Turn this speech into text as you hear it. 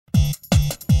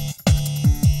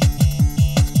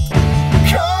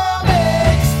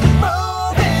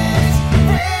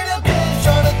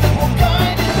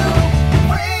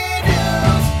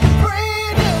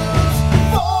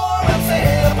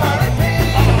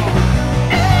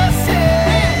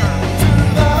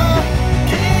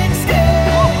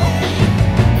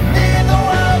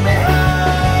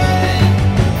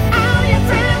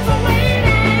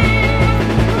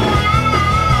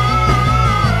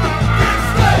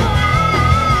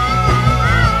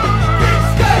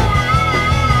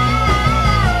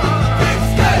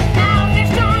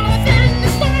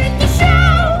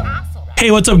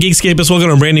Hey, what's up, Geekscapists? Welcome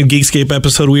to a brand new Geekscape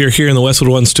episode. We are here in the Westwood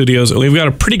One studios, and we've got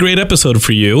a pretty great episode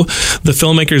for you. The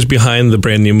filmmakers behind the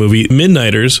brand new movie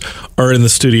Midnighters are in the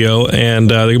studio, and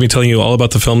they're going to be telling you all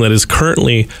about the film that is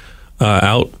currently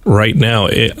out right now.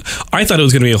 I thought it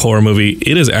was going to be a horror movie.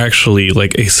 It is actually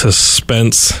like a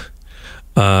suspense,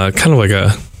 kind of like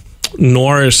a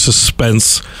noir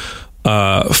suspense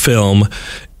film.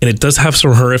 And it does have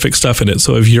some horrific stuff in it.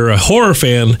 So if you're a horror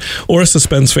fan or a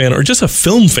suspense fan or just a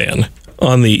film fan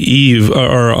on the eve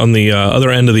or on the other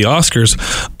end of the Oscars,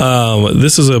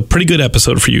 this is a pretty good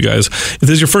episode for you guys. If this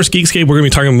is your first Geekscape, we're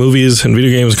going to be talking movies and video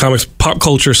games, comics, pop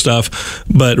culture stuff,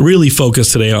 but really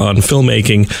focused today on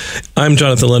filmmaking. I'm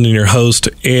Jonathan London, your host,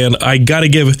 and I got to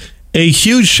give a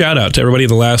huge shout out to everybody in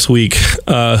the last week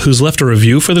who's left a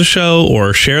review for the show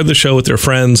or shared the show with their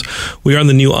friends. We are on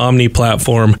the new Omni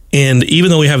platform. And even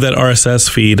though we have that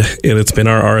RSS feed, and it's been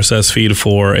our RSS feed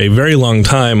for a very long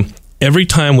time, every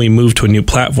time we move to a new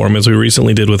platform, as we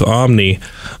recently did with Omni,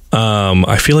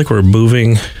 I feel like we're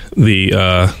moving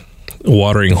the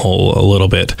watering hole a little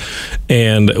bit,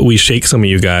 and we shake some of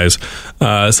you guys.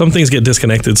 Some things get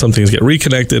disconnected, some things get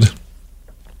reconnected.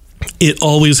 It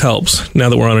always helps now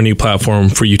that we're on a new platform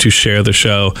for you to share the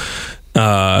show.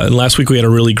 And last week we had a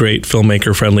really great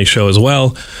filmmaker friendly show as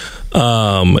well.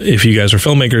 If you guys are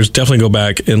filmmakers, definitely go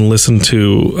back and listen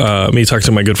to me talk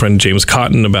to my good friend James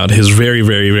Cotton about his very,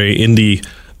 very, very indie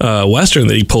Western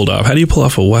that he pulled off. How do you pull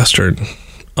off a Western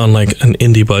on like an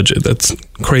indie budget? That's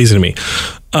crazy to me.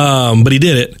 But he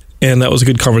did it, and that was a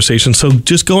good conversation. So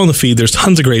just go on the feed. There's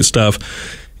tons of great stuff,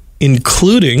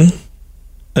 including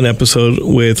an episode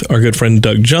with our good friend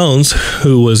Doug Jones,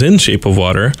 who was in Shape of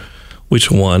Water,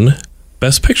 which won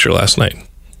Best Picture last night.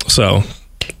 So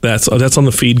that's on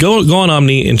the feed. Go on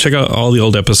Omni and check out all the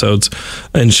old episodes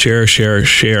and share,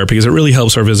 because it really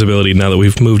helps our visibility now that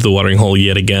we've moved the watering hole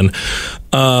yet again.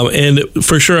 And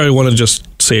for sure, I want to just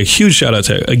say a huge shout out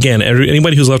to, again,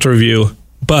 anybody who's left a review,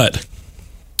 but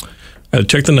I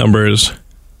checked the numbers.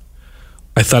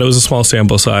 I thought it was a small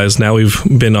sample size. Now we've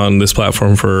been on this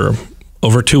platform for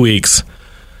over 2 weeks.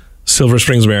 Silver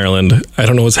Springs, Maryland. I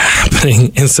don't know what's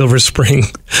happening in Silver Spring,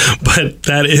 but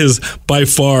that is by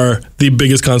far the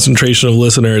biggest concentration of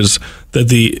listeners that's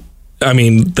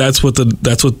what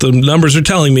the numbers are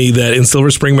telling me, that in Silver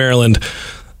Spring, Maryland,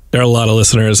 there are a lot of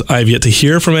listeners. I've yet to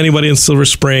hear from anybody in Silver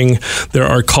Spring. There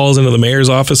are calls into the mayor's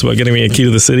office about getting me a key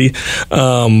to the city.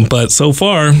 But so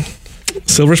far,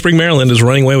 Silver Spring, Maryland is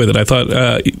running away with it. I thought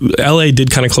LA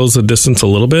did kind of close the distance a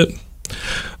little bit,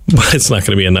 but it's not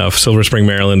going to be enough. Silver Spring,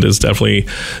 Maryland is definitely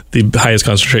the highest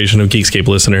concentration of Geekscape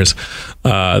listeners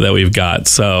that we've got.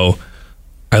 So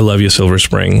I love you, Silver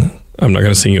Spring. I'm not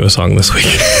going to sing you a song this week.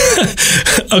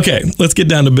 Okay, let's get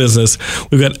down to business.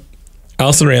 We've got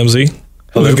Allison Ramsey.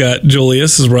 Hello. We've got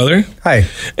Julius, his brother. Hi.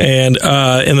 And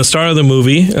the star of the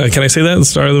movie, can I say that? The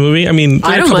star of the movie? I mean,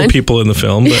 there are a couple people in the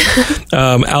film, but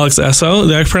Alex Esso,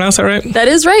 did I pronounce that right? That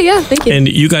is right, yeah. Thank you. And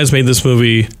you guys made this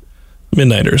movie,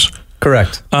 Midnighters.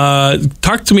 Correct.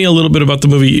 Talk to me a little bit about the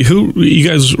movie. Who you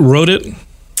guys wrote it?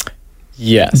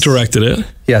 Yes. Directed it?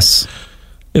 Yes.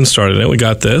 And started it. We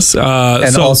got this.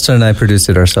 And Alston and I produced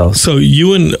it ourselves. So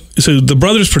the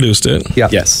brothers produced it. Yeah.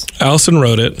 Yes. Allison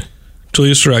wrote it.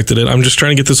 Julius directed it. I'm just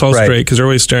trying to get this all straight because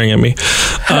everybody's staring at me.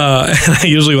 And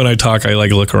usually when I talk, I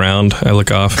look around. I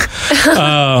look off.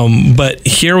 But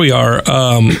here we are.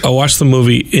 I watched the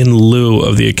movie in lieu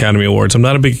of the Academy Awards. I'm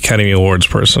not a big Academy Awards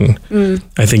person.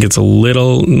 I think it's a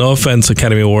little, no offense,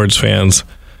 Academy Awards fans.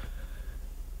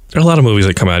 There are a lot of movies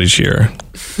that come out each year.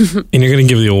 And you're going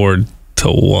to give the award to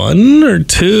one or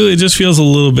two. It just feels a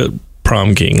little bit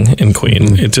prom king and queen.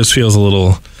 Mm-hmm. It just feels a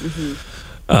little...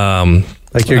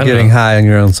 like you're getting high on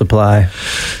your own supply.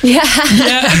 Yeah.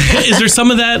 Is there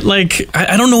some of that? Like,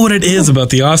 I don't know what it is about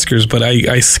the Oscars, but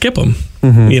I skip them,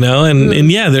 and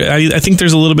I think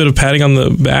there's a little bit of patting on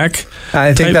the back.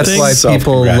 I think that's why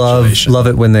people love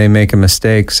it when they make a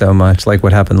mistake so much, like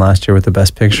what happened last year with the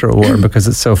Best Picture Award, because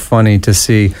it's so funny to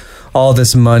see all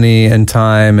this money and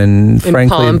time and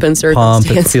frankly, pomp.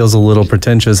 It feels a little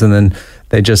pretentious, and then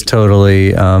they just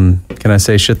totally, can I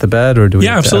say shit the bed, or do we?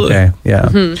 Yeah, absolutely. Okay, yeah.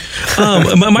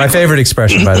 Mm-hmm. My favorite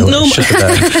expression, by the way, shit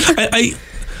the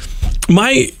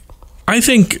bed. I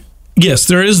think, yes,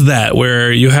 there is that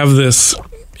where you have this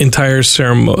entire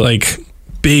ceremony, like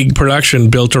big production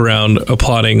built around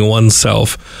applauding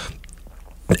oneself.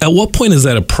 At what point is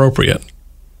that appropriate?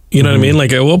 You know what I mean?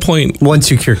 Like, at what point?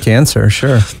 Once you cure cancer,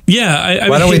 sure. Yeah.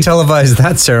 Why don't we televise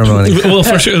that ceremony? Well,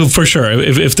 for sure.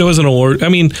 If there was an award, I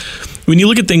mean, when you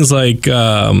look at things like,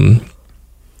 and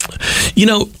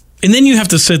then you have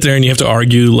to sit there and you have to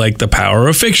argue like the power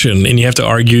of fiction, and you have to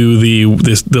argue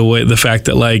the fact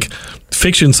that like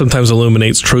fiction sometimes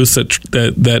illuminates truths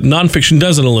that nonfiction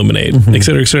doesn't illuminate, et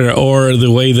cetera, or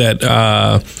the way that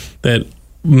that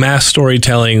mass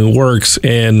storytelling works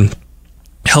in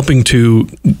helping to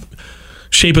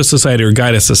shape a society or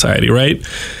guide a society, right?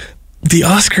 The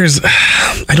Oscars,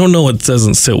 I don't know, it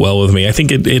doesn't sit well with me. I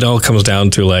think it all comes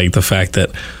down to like the fact that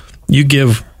you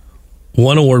give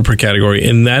one award per category,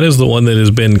 and that is the one that has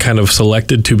been kind of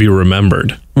selected to be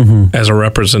remembered as a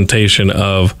representation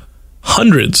of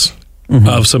hundreds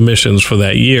of submissions for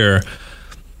that year.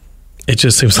 It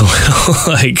just seems a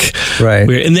little like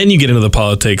weird. And then you get into the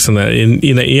politics and that.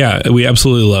 And, we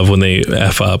absolutely love when they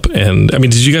F up. And I mean,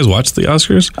 did you guys watch the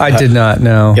Oscars? I did not,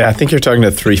 no. Yeah, I think you're talking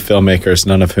to 3 filmmakers,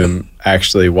 none of whom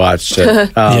actually watched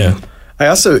it. I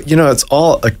also, it's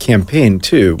all a campaign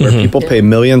too, where people pay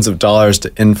millions of dollars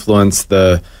to influence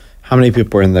how many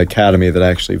people are in the Academy that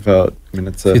actually vote. I mean,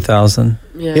 it's a few thousand.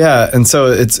 Yeah, and so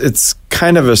it's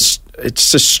kind of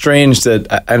it's just strange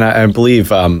that, and I believe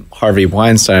Harvey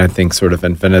Weinstein, I think, sort of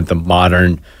invented the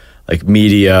modern like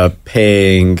media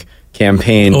paying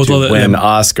campaign to win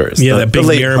Oscars. Yeah, that big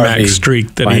Miramax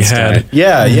streak that Weinstein. he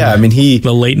had. Yeah. I mean,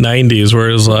 the late 90s, where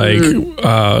it was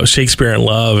like Shakespeare in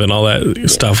Love and all that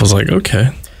stuff was like, okay,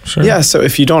 sure. Yeah, so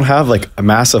if you don't have like a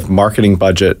massive marketing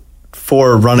budget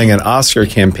for running an Oscar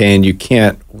campaign, you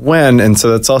can't win. And so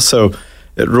that's also,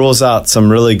 it rules out some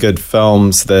really good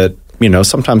films that,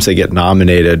 sometimes they get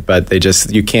nominated, but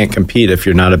you can't compete if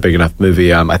you're not a big enough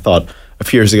movie. I thought a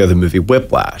few years ago, the movie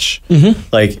Whiplash.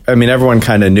 Like, I mean, everyone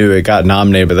kind of knew it got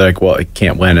nominated, but they're like, well, it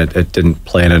can't win. It didn't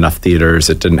play in enough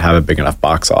theaters. It didn't have a big enough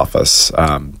box office.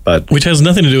 Which has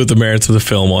nothing to do with the merits of the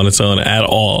film on its own at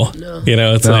all. No.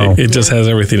 It just has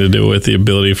everything to do with the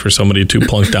ability for somebody to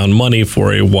plunk down money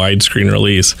for a widescreen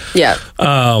release. Yeah.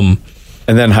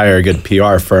 And then hire a good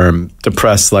PR firm to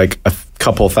press like a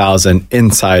couple thousand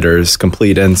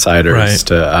complete insiders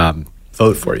to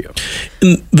vote for you.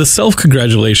 And the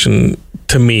self-congratulation,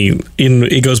 to me,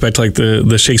 it goes back to like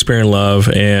the Shakespeare in Love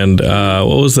and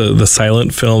what was the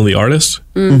silent film, The Artist?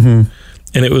 And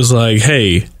it was like,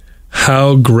 hey,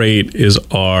 how great is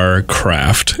our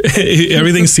craft?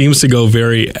 Everything seems to go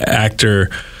very actor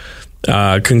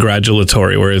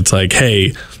congratulatory, where it's like,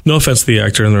 hey, no offense to the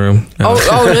actor in the room. No.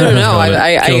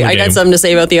 I got something to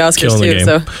say about the Oscars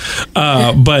too.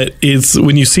 But it's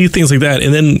when you see things like that,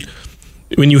 and then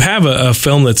when you have a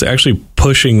film that's actually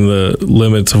pushing the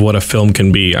limits of what a film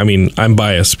can be. I mean, I'm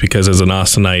biased because as an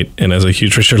Austinite and as a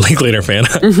huge Richard Linklater fan,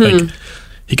 like,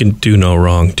 he can do no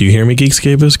wrong. Do you hear me,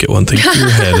 Geekscapers? Get one thing through your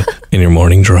head in your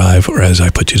morning drive or as I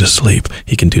put you to sleep.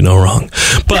 He can do no wrong.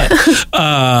 But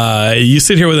you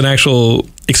sit here with an actual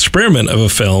experiment of a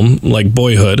film like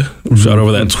Boyhood, shot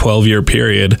over that 12-year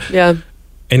period. Yeah.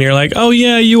 And you're like, oh,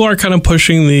 yeah, you are kind of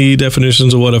pushing the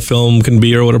definitions of what a film can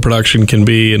be or what a production can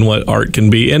be and what art can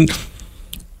be. And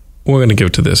we're going to give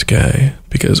it to this guy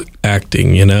because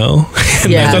acting, And I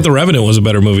thought The Revenant was a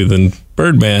better movie than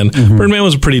Birdman. Birdman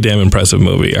was a pretty damn impressive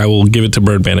movie. I will give it to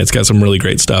Birdman. It's got some really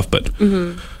great stuff. But, I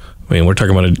mean, we're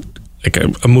talking about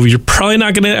a movie you're probably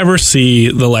not going to ever see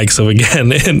the likes of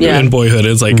again in Boyhood.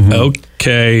 It's like,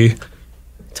 okay.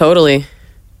 Totally.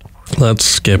 Let's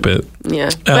skip it.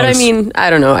 Yeah. But I mean, I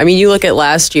don't know. I mean, you look at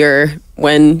last year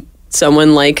when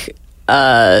someone like,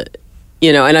 and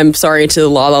I'm sorry to the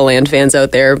La La Land fans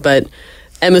out there, but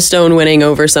Emma Stone winning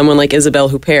over someone like Isabelle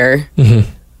Huppert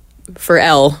for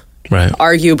Elle,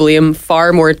 arguably a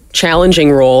far more challenging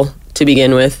role to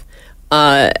begin with.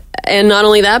 And not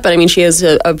only that, but I mean, she has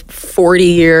a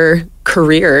 40-year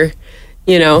career,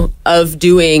 of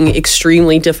doing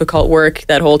extremely difficult work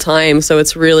that whole time. So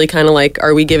it's really kind of like,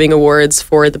 are we giving awards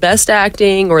for the best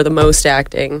acting or the most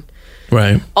acting?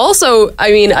 Right. Also,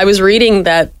 I mean, I was reading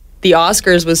that the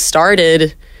Oscars was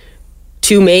started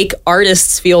to make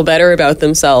artists feel better about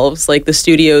themselves. Like the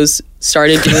studios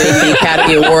started doing the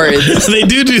Academy Awards. They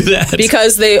do that.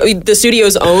 Because the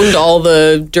studios owned all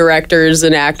the directors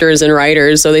and actors and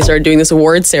writers, so they started doing this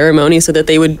award ceremony so that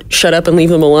they would shut up and leave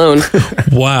them alone.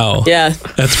 Wow. Yeah.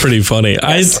 That's pretty funny.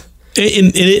 Yes.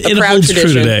 It holds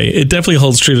true today. It definitely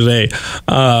holds true today.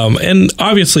 And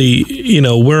obviously,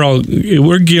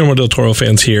 we're Guillermo del Toro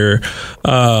fans here.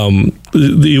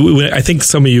 I think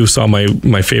some of you saw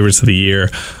my favorites of the year.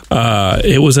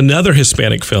 It was another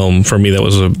Hispanic film for me that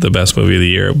was the best movie of the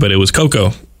year, but it was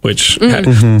Coco, which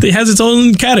it has its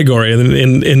own category.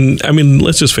 And I mean,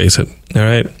 let's just face it. All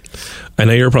right. I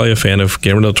know you're probably a fan of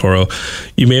Guillermo del Toro.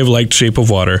 You may have liked Shape of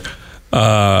Water.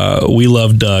 We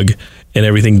love Doug and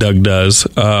everything Doug does.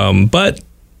 But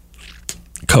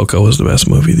Coco was the best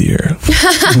movie of the year.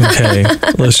 Okay,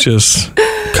 let's just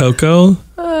Coco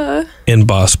and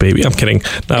Boss Baby. I'm kidding.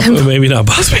 Maybe not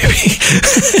Boss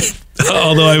Baby.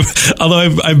 although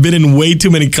I've been in way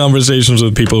too many conversations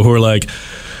with people who are like,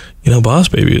 Boss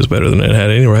Baby is better than it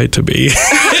had any right to be.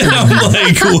 And I'm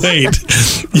like, wait,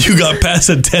 you got past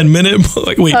a 10-minute?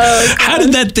 Like, wait, how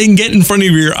did that thing get in front of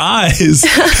your eyes?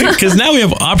 Because now we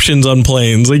have options on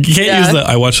planes. Like, you can't use the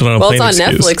I watched it on a plane excuse.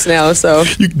 Well, it's on Netflix now, so.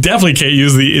 You definitely can't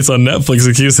use the it's on Netflix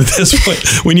excuse at this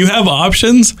point. When you have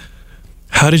options,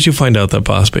 how did you find out that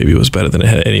Boss Baby was better than it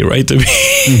had any right to be?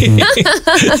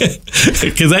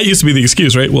 Because that used to be the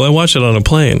excuse, right? Well, I watched it on a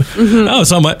plane. Oh,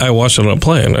 it's not I watched it on a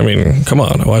plane. I mean, come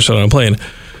on, I watched it on a plane.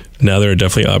 Now there are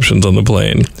definitely options on the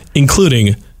plane,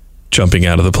 including jumping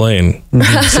out of the plane.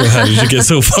 So how did you get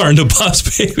so far into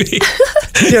Boss Baby?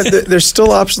 Yeah, there's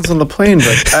still options on the plane,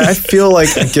 but I feel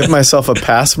like I give myself a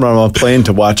pass when I'm on a plane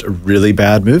to watch a really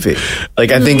bad movie.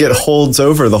 Like, I think it holds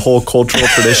over the whole cultural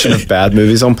tradition of bad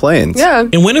movies on planes. Yeah.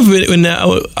 And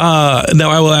now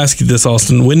I will ask you this,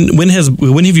 Austin. When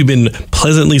have you been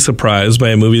pleasantly surprised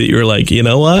by a movie that you're like, you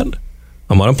know what?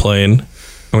 I'm on a plane.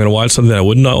 I'm going to watch something that I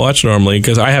would not watch normally,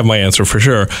 because I have my answer for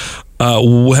sure.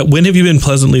 When have you been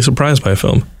pleasantly surprised by a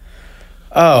film?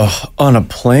 Oh, on a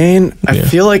plane? I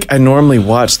feel like I normally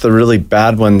watch the really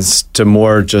bad ones to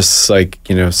more just like,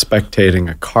 spectating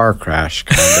a car crash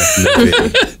kind of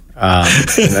movie.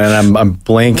 And I'm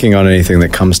blanking on anything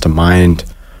that comes to mind.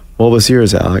 What was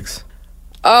yours, Alex?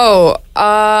 Oh,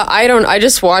 I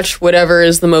just watch whatever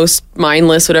is the most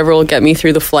mindless, whatever will get me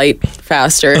through the flight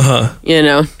faster.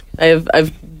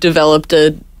 I've developed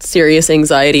a serious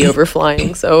anxiety over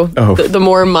flying, so the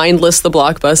more mindless the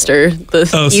blockbuster, the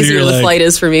easier the flight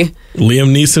is for me.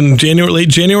 Liam Neeson late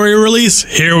January release,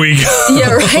 here we go.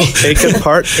 Yeah, right. Taken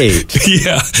part 8.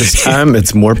 Yeah, this time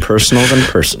it's more personal than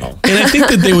personal. And I think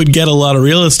that they would get a lot of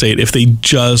real estate if they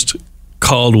just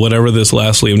called whatever this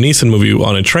last Liam Neeson movie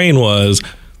on a train was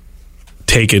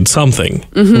Taken something.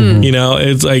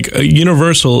 It's like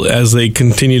Universal, as they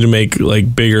continue to make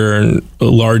like bigger and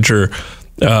larger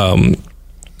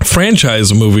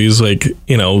franchise movies, like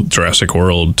Jurassic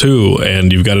World 2,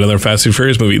 and you've got another Fast and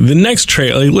Furious movie. The next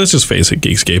trailer, let's just face it,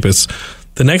 Geekscape, it's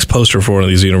the next poster for one of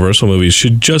these Universal movies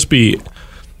should just be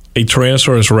a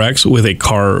Tyrannosaurus Rex with a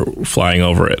car flying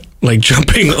over it, like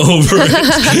jumping over it.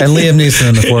 And Liam Neeson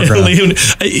in the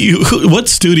foreground. What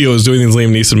studio is doing these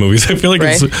Liam Neeson movies? I feel like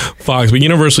it's Fox, but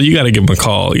Universal, you got to give them a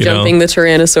call. Jumping the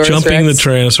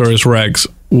Tyrannosaurus Rex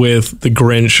with the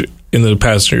Grinch in the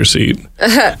passenger seat,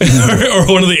 or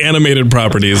one of the animated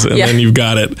properties, and then you've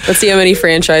got it. Let's see how many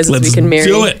franchises we can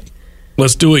marry.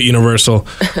 Let's do it, Universal.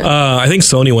 I think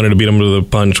Sony wanted to beat them to the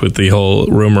punch with the whole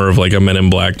rumor of like a Men in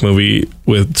Black movie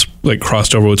with like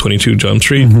crossed over with 22 Jump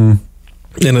Street, and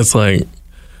it's like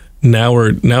now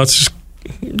it's just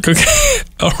okay.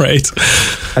 All right.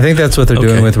 I think that's what they're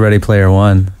doing with Ready Player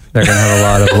One. They're going to have a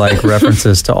lot of like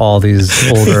references to all these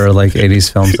older like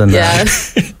 80s films in there.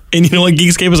 And you know what,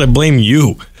 Geekscape is? I blame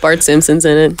you. Bart Simpson's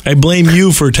in it. I blame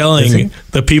you for telling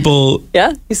the people.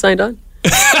 Yeah, he signed on.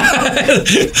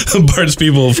 Bart's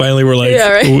people finally were like,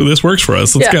 this works for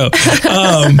us. Let's go.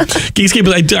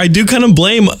 Geekscape, I do kind of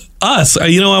blame us. I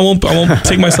won't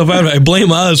take myself out of it. I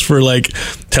blame us for like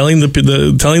telling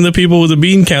the people with the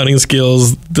bean counting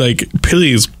skills, like,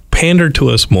 please pander to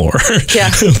us more.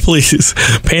 Yeah. Please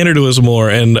pander to us more.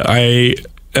 And I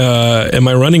in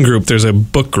my running group, there's a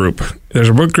book group. There's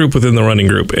a book group within the running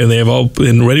group, and they have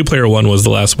and Ready Player One was the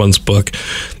last month's book,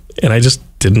 and I just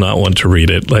did not want to read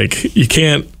it. Like, you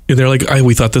can't. They're like,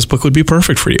 we thought this book would be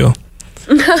perfect for you,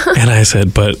 and I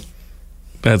said, but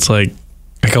that's like,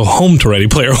 I go home to Ready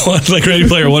Player One. Like, Ready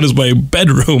Player One is my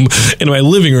bedroom and my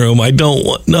living room. I don't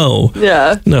want, no.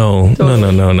 Yeah. No,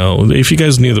 totally. No. If you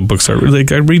guys knew the books are,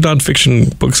 like, I read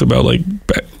nonfiction books about,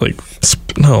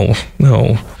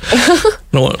 no. I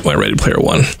don't want my Ready Player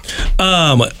One.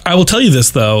 I will tell you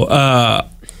this, though.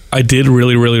 I did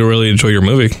really, really, really enjoy your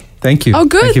movie. Thank you. Oh,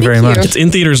 good. Thank you very much. It's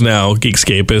in theaters now.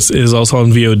 Geekscape is also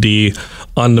on VOD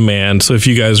on demand. So if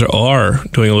you guys are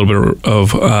doing a little bit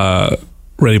of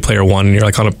Ready Player One, and you're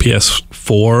like on a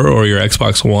PS4 or your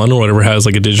Xbox One or whatever has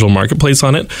like a digital marketplace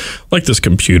on it, like this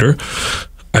computer,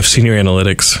 I've seen your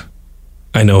analytics.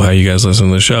 I know how you guys listen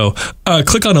to the show.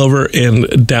 Click on over and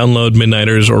download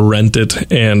Midnighters or rent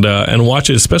it and watch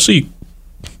it, especially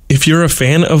if you're a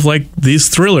fan of like these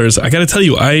thrillers. I got to tell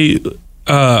you,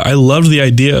 I loved the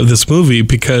idea of this movie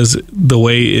because the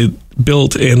way it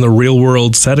built and the real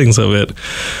world settings of it.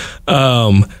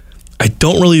 I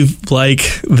don't really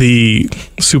like the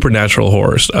supernatural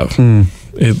horror stuff.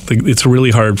 It's really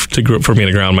hard for me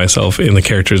to ground myself in the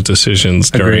character's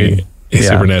decisions during a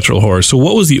supernatural horror. So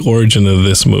what was the origin of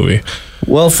this movie?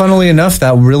 Well, funnily enough,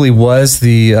 that really was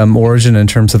the origin in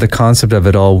terms of the concept of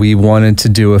it all. We wanted to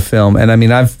do a film. And I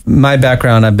mean, my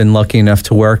background, I've been lucky enough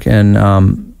to work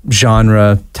in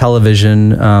genre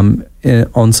television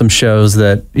on some shows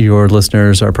that your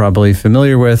listeners are probably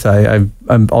familiar with.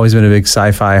 I've always been a big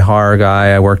sci-fi horror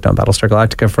guy. I worked on Battlestar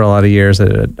Galactica for a lot of years. I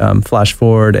did Flash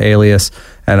Forward, Alias,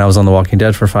 and I was on The Walking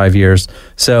Dead for 5 years.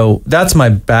 So that's my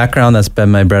background. That's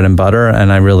been my bread and butter,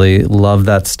 and I really love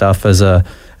that stuff as a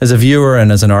viewer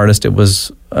and as an artist. It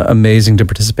was amazing to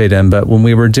participate in. But when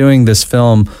we were doing this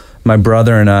film, my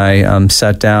brother and I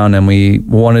sat down and we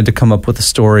wanted to come up with a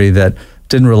story that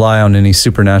didn't rely on any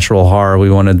supernatural horror. We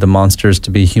wanted the monsters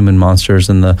to be human monsters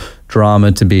and the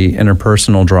drama to be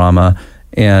interpersonal drama.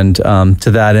 And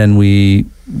to that end, we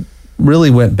really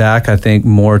went back, I think,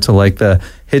 more to like the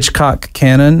Hitchcock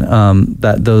canon,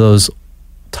 that those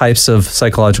types of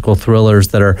psychological thrillers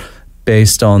that are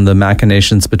based on the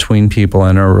machinations between people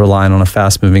and are relying on a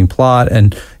fast-moving plot,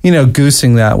 and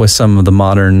goosing that with some of the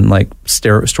modern like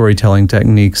storytelling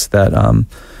techniques that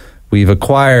we've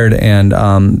acquired. And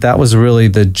that was really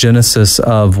the genesis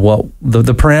of what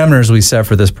the parameters we set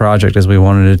for this project, as we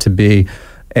wanted it to be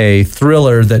a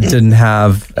thriller that didn't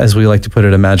have, as we like to put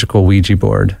it, a magical Ouija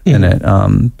board in it,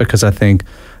 because I think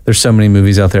there's so many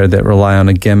movies out there that rely on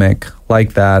a gimmick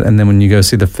like that, and then when you go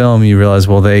see the film, you realize,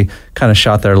 well, they kind of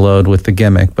shot their load with the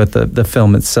gimmick, but the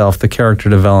film itself, the character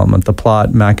development, the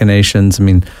plot machinations, I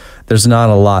mean, there's not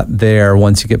a lot there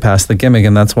once you get past the gimmick.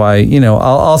 And that's why,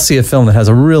 I'll see a film that has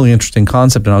a really interesting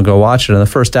concept and I'll go watch it, and the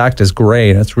first act is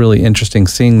great, it's really interesting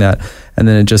seeing that, and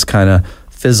then it just kind of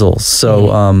fizzles.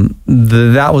 So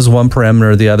that was one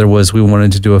parameter. The other was we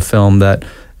wanted to do a film that,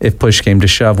 if push came to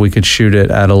shove, we could shoot it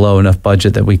at a low enough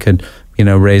budget that we could,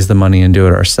 raise the money and do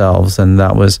it ourselves. And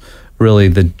that was really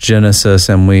the genesis.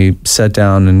 And we sat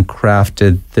down and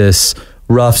crafted this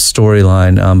rough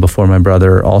storyline before my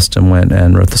brother Alston went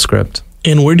and wrote the script.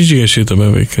 And where did you guys shoot the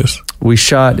movie? Because we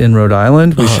shot in Rhode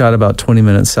Island. We shot about 20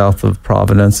 minutes south of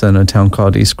Providence in a town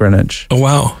called East Greenwich. Oh,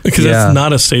 wow. Because that's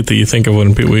not a state that you think of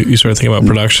when you start thinking about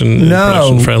production. No,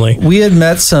 production friendly. We had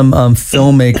met some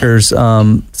filmmakers,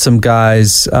 some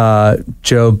guys,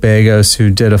 Joe Bagos,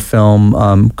 who did a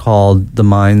film called The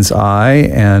Mind's Eye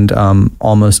and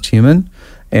Almost Human.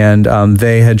 And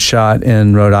they had shot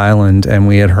in Rhode Island, and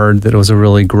we had heard that it was a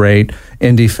really great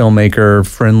indie filmmaker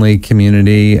friendly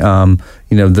community.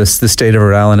 The state of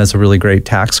Rhode Island has a really great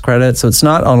tax credit, so it's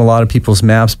not on a lot of people's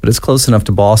maps, but it's close enough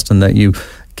to Boston that you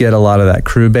get a lot of that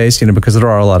crew base, because there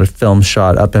are a lot of films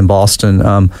shot up in Boston.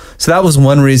 So that was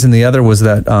one reason. The other was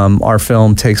that our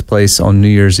film takes place on New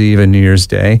Year's Eve and New Year's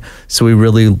Day, so we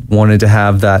really wanted to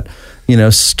have that,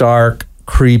 stark,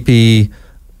 creepy,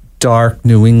 dark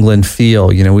New England feel.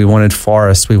 We wanted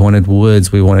forests, we wanted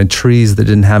woods, we wanted trees that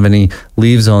didn't have any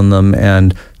leaves on them,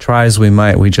 and try as we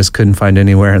might, we just couldn't find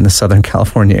anywhere in the Southern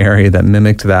California area that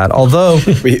mimicked that. Although,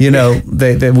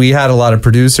 we had a lot of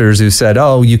producers who said,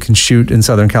 oh, you can shoot in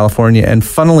Southern California. And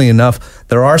funnily enough,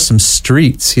 there are some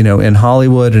streets, in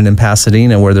Hollywood and in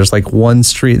Pasadena where there's like one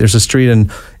street. There's a street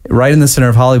right in the center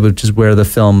of Hollywood, which is where the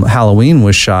film Halloween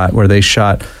was shot, where they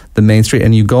shot the main street.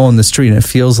 And you go on the street and it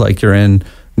feels like you're in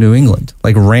New England,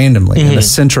 like randomly in the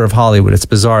center of Hollywood. It's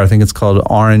bizarre. I think it's called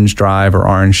Orange Drive or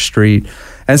Orange Street.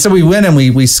 And so we went and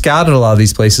we scouted a lot of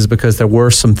these places because there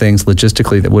were some things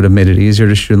logistically that would have made it easier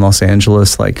to shoot in Los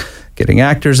Angeles, like getting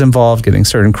actors involved, getting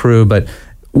certain crew. But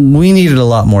we needed a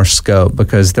lot more scope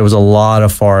because there was a lot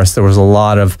of forest. There was a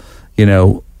lot of,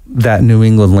 that New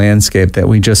England landscape that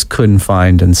we just couldn't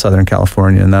find in Southern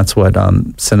California. And that's what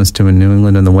sent us to New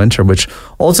England in the winter, which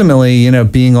ultimately,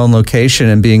 being on location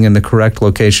and being in the correct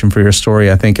location for your story,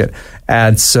 I think it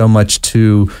adds so much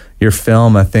to your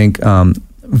film. I think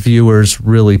viewers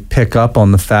really pick up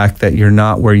on the fact that you're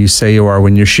not where you say you are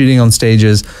when you're shooting on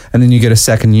stages, and then you get a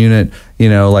second unit,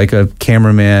 like a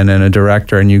cameraman and a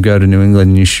director, and you go to New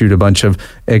England and you shoot a bunch of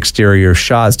exterior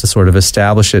shots to sort of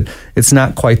establish it. It's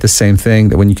not quite the same thing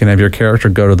that when you can have your character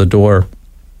go to the door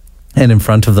and in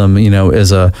front of them,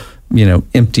 is a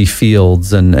empty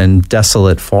fields and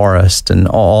desolate forest and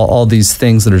all these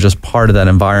things that are just part of that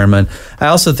environment. I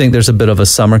also think there's a bit of a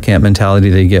summer camp mentality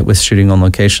that you get with shooting on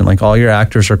location. Like all your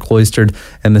actors are cloistered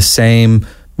in the same,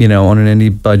 on an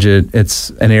indie budget, it's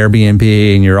an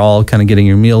Airbnb, and you're all kind of getting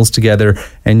your meals together,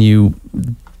 and you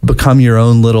become your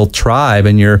own little tribe,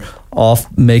 and you're off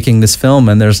making this film,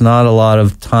 and there's not a lot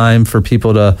of time for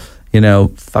people to,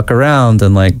 fuck around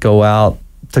and like go out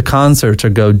to concerts or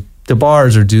go to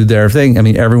bars or do their thing. I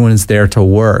mean, everyone is there to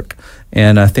work.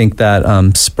 And I think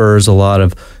that spurs a lot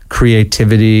of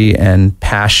creativity and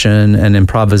passion and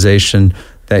improvisation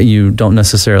that you don't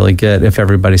necessarily get if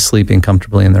everybody's sleeping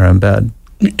comfortably in their own bed.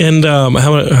 And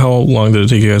how long did it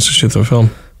take you guys to shoot the film?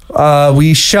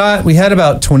 We had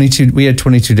about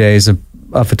 22 days of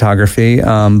photography,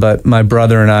 but my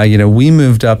brother and I, we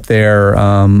moved up there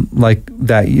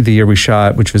the year we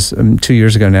shot, which was 2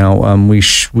 years ago now.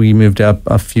 We moved up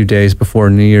a few days before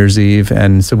New Year's Eve,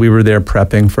 and so we were there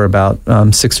prepping for about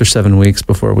 6 or 7 weeks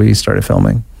before we started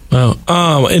filming.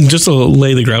 Oh, and just to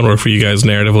lay the groundwork for you guys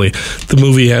narratively, the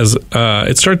movie has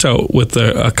it starts out with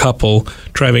a couple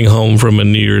driving home from a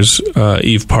New Year's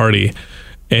Eve party.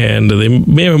 And they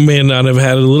may or may not have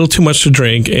had a little too much to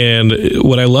drink. And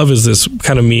what I love is this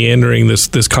kind of meandering,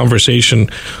 this conversation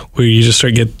where you just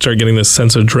start getting this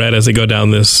sense of dread as they go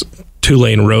down this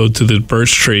 2-lane road through the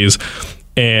birch trees.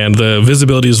 And the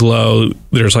visibility is low.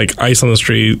 There's like ice on the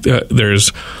street.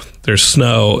 There's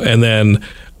snow. And then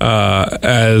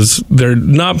as they're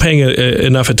not paying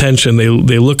enough attention, they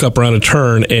look up around a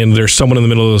turn and there's someone in the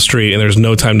middle of the street and there's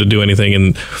no time to do anything.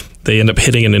 And they end up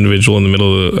hitting an individual in the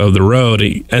middle of the road.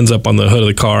 He ends up on the hood of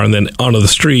the car and then onto the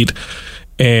street.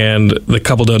 And the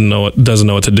couple doesn't know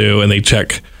what to do. And they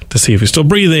check to see if he's still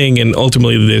breathing. And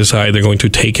ultimately they decide they're going to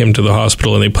take him to the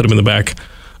hospital and they put him in the back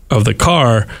of the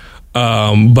car.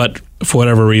 But for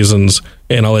whatever reasons,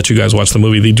 and I'll let you guys watch the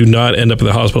movie, they do not end up in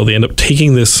the hospital. They end up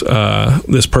taking this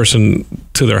person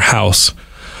to their house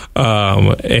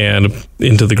and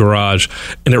into the garage.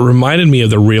 And it reminded me of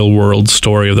the real world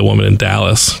story of the woman in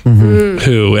Dallas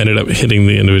who ended up hitting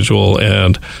the individual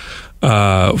and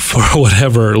for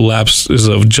whatever lapses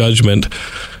of judgment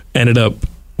ended up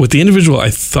with the individual, I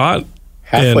thought,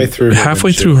 halfway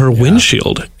through her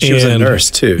windshield. She was a nurse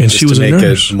too. And she was a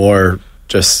nurse. It more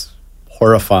just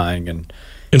horrifying.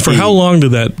 And for how long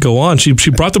did that go on? She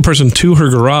brought the person to her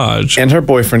garage. And her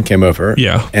boyfriend came over.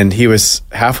 Yeah. And he was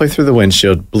halfway through the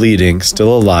windshield, bleeding,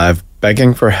 still alive,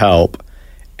 begging for help.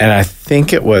 And I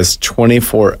think it was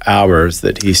 24 hours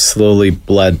that he slowly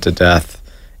bled to death.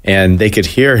 And they could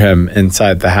hear him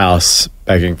inside the house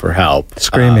begging for help.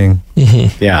 Screaming.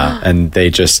 Yeah. And they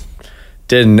just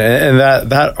didn't. And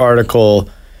that article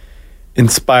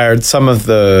inspired some of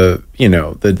the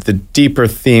deeper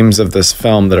themes of this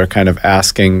film that are kind of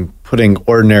putting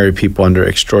ordinary people under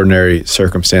extraordinary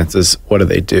circumstances. What do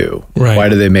they do? Right. Why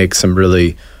do they make some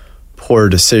really poor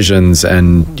decisions?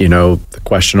 And, the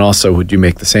question also, would you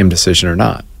make the same decision or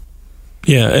not?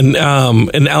 Yeah. And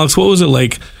Alex, what was it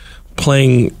like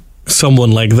playing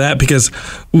someone like that? Because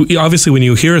obviously when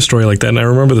you hear a story like that, and I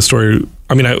remember the story,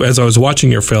 as I was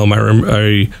watching your film,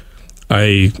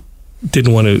 I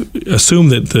didn't want to assume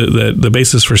that the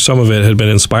basis for some of it had been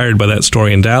inspired by that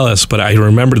story in Dallas, but I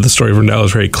remembered the story from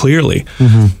Dallas very clearly,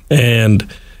 and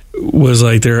was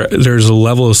like, there's a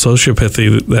level of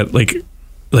sociopathy that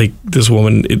like this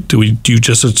woman. Do you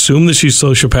just assume that she's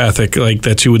sociopathic, like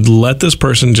that you would let this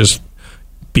person just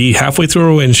be halfway through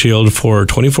her windshield for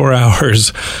 24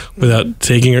 hours without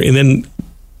taking her, and then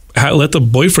let the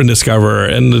boyfriend discover her,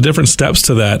 and the different steps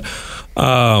to that.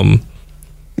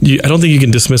 I don't think you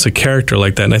can dismiss a character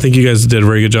like that. And I think you guys did a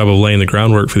very good job of laying the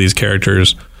groundwork for these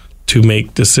characters to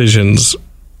make decisions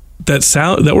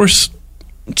that were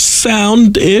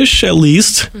sound-ish, at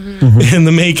least, in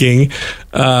the making.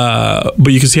 But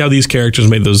you can see how these characters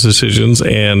made those decisions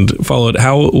and followed.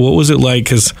 What was it like?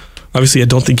 Because obviously I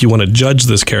don't think you want to judge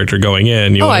this character going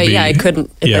in. I couldn't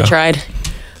if I tried.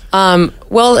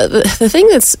 Well, the thing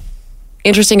that's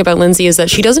interesting about Lindsay is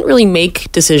that she doesn't really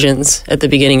make decisions at the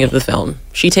beginning of the film.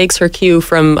 She takes her cue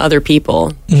from other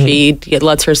people. She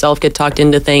lets herself get talked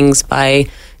into things by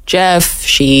Jeff.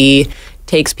 She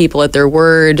takes people at their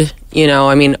word,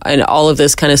 and all of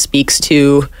this kind of speaks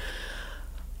to,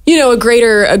 a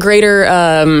greater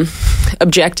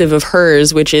objective of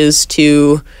hers, which is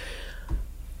to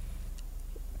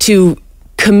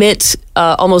commit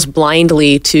almost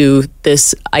blindly to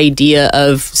this idea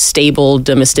of stable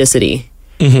domesticity.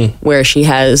 Where she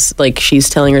has, she's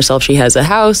telling herself she has a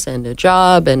house and a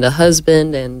job and a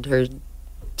husband and her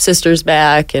sister's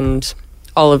back and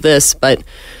all of this, but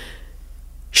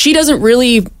she doesn't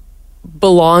really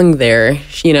belong there.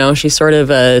 She's sort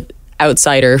of a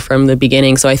outsider from the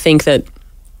beginning. So I think that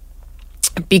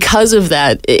because of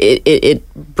that, it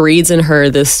breeds in her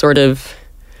this sort of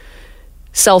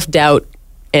self-doubt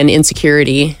and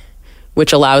insecurity,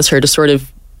 which allows her to sort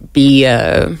of be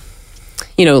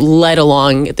led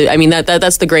along.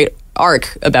 That's the great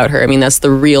arc about her. That's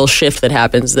the real shift that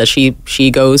happens, that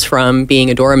she goes from being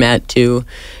a doormat to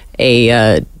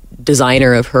a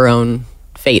designer of her own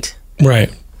fate.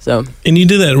 Right. So, and you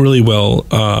did that really well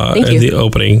in the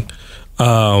opening.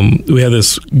 We had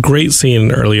this great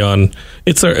scene early on.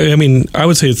 I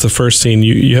would say it's the first scene.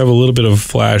 You have a little bit of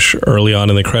flash early on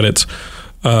in the credits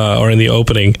or in the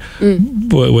opening,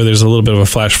 where there's a little bit of a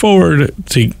flash forward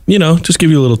to, just give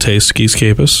you a little taste,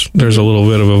 Geekscapists. There's a little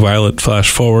bit of a violent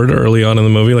flash forward early on in the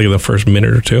movie, like in the first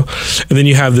minute or two. And then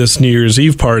you have this New Year's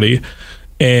Eve party,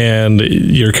 and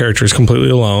your character is completely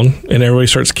alone, and everybody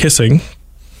starts kissing.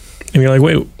 And you're like,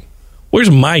 wait, where's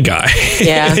my guy?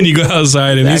 Yeah. And you go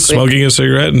outside and he's smoking a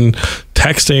cigarette and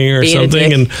texting or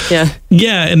something.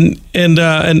 And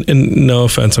no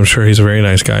offense, I'm sure he's a very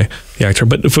nice guy, the actor.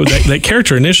 But for that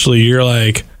character initially, you're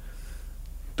like,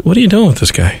 what are you doing with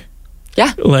this guy?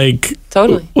 Yeah. Like,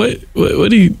 totally.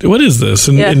 What is this?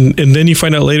 And then you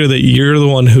find out later that you're the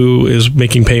one who is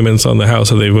making payments on the house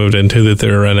that they've moved into that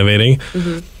they're renovating.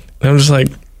 Mm-hmm. And I'm just like,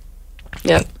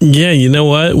 yeah, you know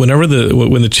what? When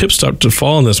the chips start to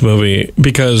fall in this movie,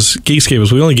 because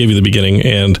Geekscape we only gave you the beginning,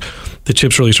 and the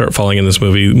chips really start falling in this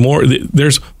movie.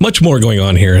 There's much more going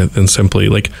on here than simply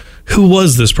like, who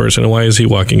was this person and why is he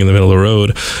walking in the middle of the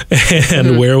road,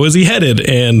 and where was he headed,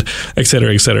 and et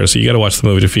cetera, et cetera. So you got to watch the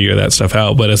movie to figure that stuff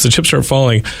out. But as the chips start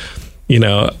falling,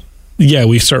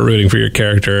 we start rooting for your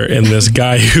character and this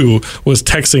guy who was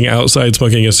texting outside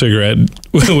smoking a cigarette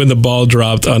when the ball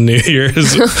dropped on New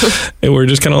Year's. And we're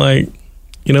just kind of like,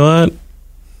 you know what?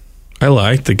 I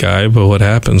like the guy, but what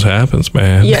happens,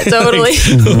 man. Yeah, totally.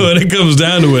 When it comes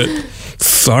down to it,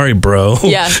 sorry, bro.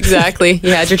 Yeah, exactly.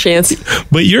 You had your chance.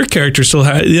 But your character still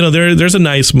has, there's a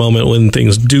nice moment when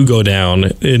things do go down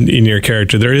in your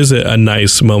character. There is a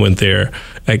nice moment there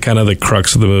at kind of the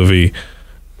crux of the movie,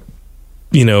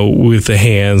 with the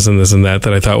hands and this and that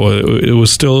I thought it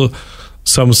was still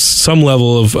some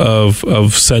level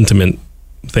of sentiment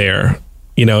there,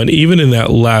 and even in that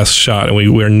last shot, and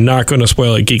we're not going to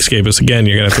spoil it, Geekscapists, again,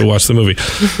 you're going to have to watch the movie.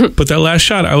 But that last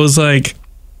shot, I was like,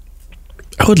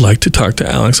 I would like to talk to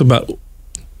Alex about,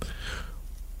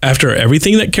 after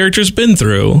everything that character's been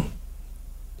through,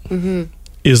 what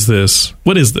is this?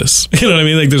 You know what I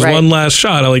mean? Like, there's one last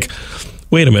shot. I'm like,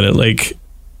 wait a minute, like,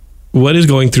 what is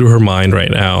going through her mind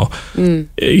right now?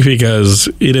 Because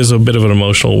it is a bit of an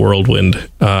emotional whirlwind,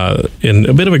 and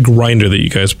a bit of a grinder that you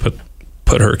guys put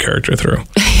her character through.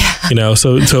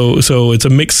 So it's a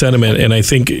mixed sentiment, and I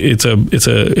think it's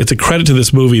a credit to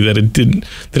this movie that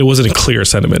it wasn't a clear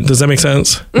sentiment. Does that make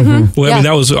sense? Mm-hmm. Well, I mean,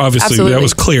 that was obviously that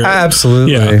was clear.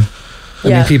 Absolutely. Yeah. I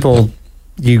mean, people,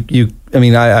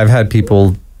 I've had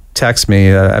people text me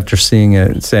after seeing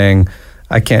it saying,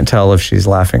 I can't tell if she's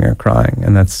laughing or crying,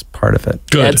 and that's part of it.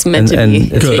 Good. Yeah, it's meant to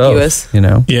be ambiguous.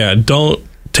 Yeah, don't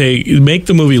make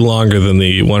the movie longer than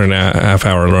the 1.5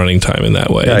 hour running time in that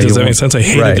way. Yeah, does that make sense? I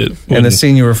hated it. And the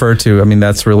scene you refer to,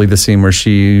 that's really the scene where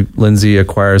Lindsay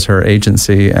acquires her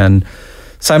agency, and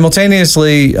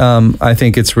simultaneously, I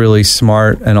think it's really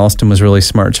smart, and Alston was really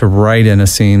smart to write in a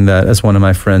scene that, as one of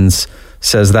my friends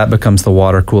says, that becomes the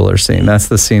water cooler scene. That's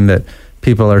the scene that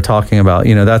people are talking about.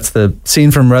 That's the scene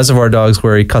from Reservoir Dogs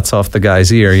where he cuts off the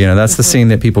guy's ear. That's the scene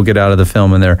that people get out of the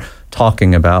film and they're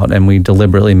talking about. And we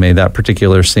deliberately made that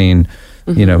particular scene,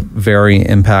 very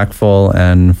impactful.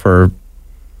 And for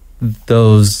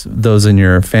those in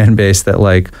your fan base that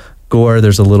like gore,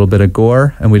 there's a little bit of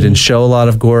gore. And we didn't show a lot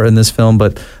of gore in this film,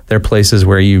 but there are places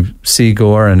where you see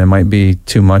gore and it might be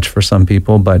too much for some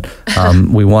people. But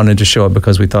we wanted to show it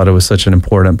because we thought it was such an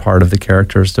important part of the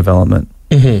character's development.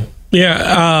 Mm-hmm.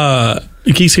 Yeah,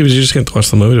 Geekscape, you're just going to watch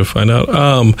the movie to find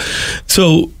out.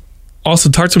 So, also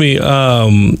talk to me,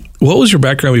 what was your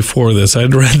background before this?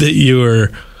 I'd read that you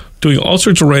were doing all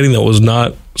sorts of writing that was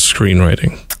not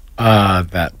screenwriting.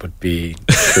 That would be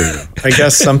true. I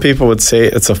guess some people would say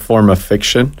it's a form of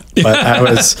fiction, but I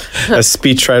was a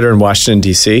speechwriter in Washington,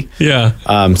 D.C. Yeah.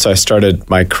 So I started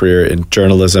my career in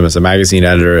journalism as a magazine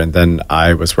editor, and then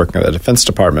I was working at the Defense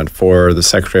Department for the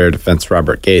Secretary of Defense,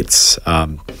 Robert Gates,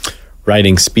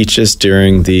 writing speeches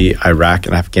during the Iraq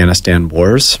and Afghanistan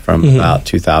wars from about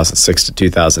 2006 to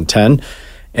 2010.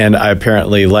 And I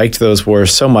apparently liked those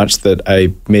wars so much that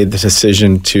I made the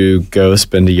decision to go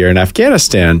spend a year in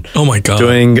Afghanistan. Oh, my God.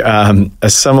 Doing a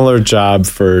similar job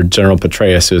for General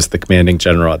Petraeus, who was the commanding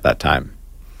general at that time.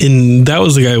 And that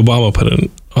was the guy Obama put in.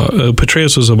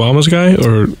 Petraeus was Obama's guy?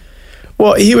 Or?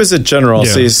 Well, he was a general,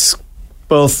 so he's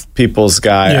both people's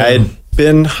guy. Yeah. I had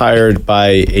been hired by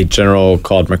a general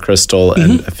called McChrystal,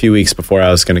 and a few weeks before I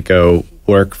was going to go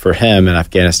work for him in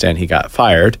Afghanistan, he got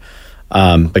fired.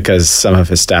 Because some of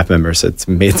his staff members had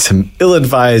made some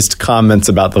ill-advised comments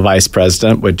about the vice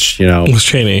president, which, was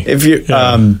Cheney. If you to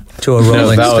a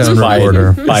Rolling Stone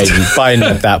reporter, Biden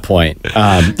at that point.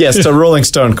 Yes, to a Rolling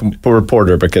Stone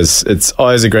reporter, because it's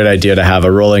always a great idea to have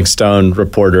a Rolling Stone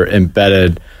reporter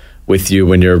embedded with you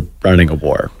when you're running a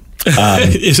war.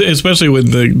 Especially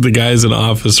when the guys in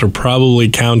office are probably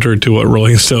counter to what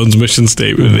Rolling Stone's mission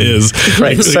statement is.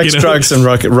 Right, sex, drugs, and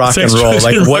rock and roll.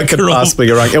 Like, what could possibly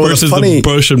go wrong? Versus the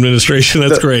Bush administration.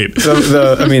 That's great.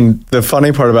 The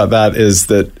funny part about that is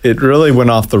that it really went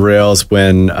off the rails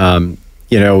when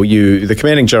the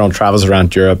commanding general travels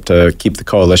around Europe to keep the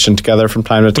coalition together from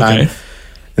time to time. Okay.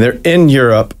 And they're in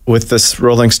Europe with this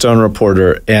Rolling Stone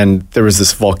reporter, and there was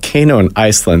this volcano in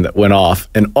Iceland that went off,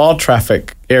 and all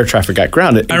air traffic got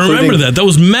grounded. I remember that. That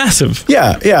was massive.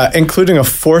 Yeah, including a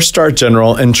 4-star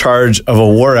general in charge of a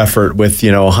war effort with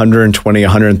 120,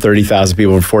 130,000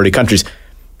 people in 40 countries.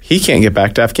 He can't get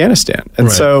back to Afghanistan,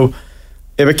 and so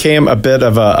it became a bit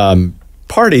of a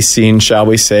party scene, shall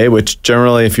we say? Which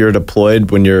generally, if you're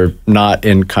deployed when you're not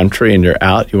in country and you're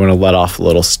out, you want to let off a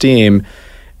little steam.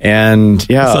 And it's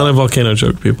not a volcano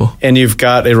joke, people. And you've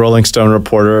got a Rolling Stone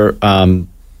reporter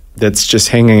that's just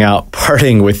hanging out,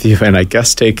 partying with you, and I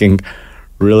guess taking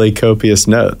really copious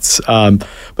notes.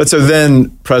 But so then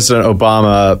President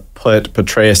Obama put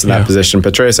Petraeus in that position.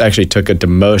 Petraeus actually took a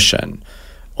demotion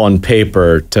on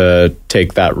paper to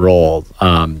take that role.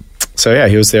 So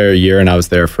he was there a year, and I was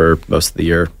there for most of the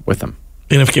year with him.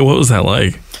 And what was that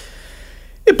like?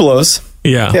 It blows.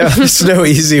 Yeah, there's no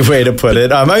easy way to put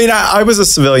it. I was a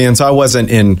civilian, so I wasn't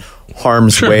in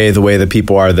harm's way the way that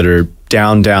people are that are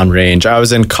down range. I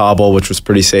was in Kabul, which was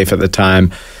pretty safe at the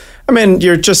time.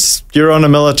 You're on a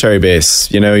military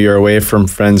base. You're away from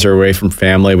friends, you're away from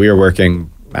family. We were working,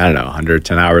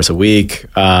 110 hours a week,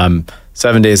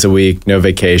 7 days a week, no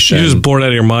vacation. You're just bored out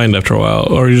of your mind after a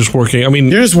while, or you're just working.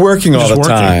 You're just working all the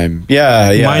time.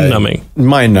 Yeah.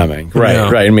 Mind numbing.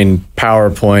 Right.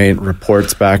 PowerPoint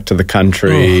reports back to the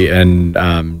country, and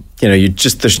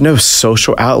there's no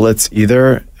social outlets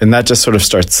either, and that just sort of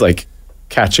starts like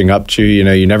catching up to you.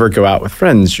 You never go out with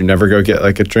friends. You never go get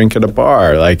like a drink at a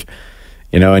bar,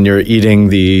 and you're eating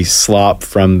the slop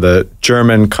from the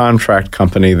German contract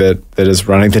company that is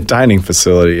running the dining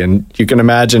facility. And you can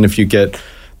imagine if you get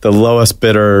the lowest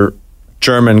bidder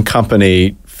German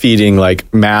company feeding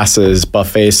like masses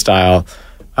buffet style.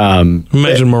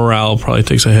 Imagine morale probably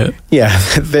takes a hit. Yeah,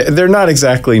 they're not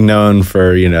exactly known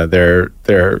for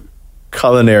their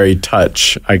culinary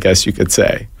touch, I guess you could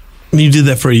say. You did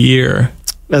that for a year.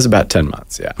 That's about 10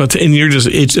 months, yeah. And you're just,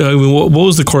 what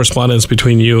was the correspondence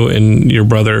between you and your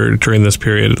brother during this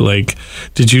period? Like,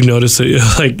 did you notice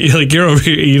that, like you're over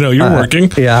here, you're working?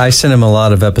 Yeah, I sent him a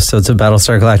lot of episodes of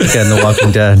Battlestar Galactica and The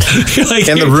Walking Dead.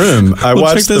 In The Room. I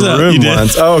watched The Room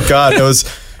once. Oh, God, it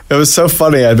was so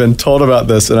funny. I'd been told about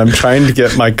this, and I'm trying to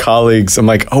get my colleagues. I'm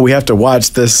like, we have to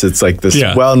watch this. It's like this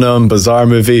well-known, bizarre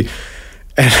movie.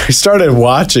 And I started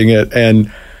watching it,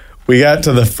 and we got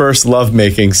to the first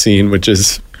lovemaking scene, which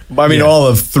is, all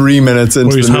of 3 minutes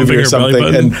into the movie or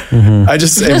something. And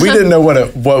and we didn't know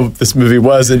what this movie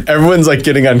was. And everyone's like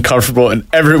getting uncomfortable, and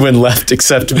everyone left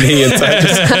except me. And so I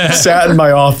just sat in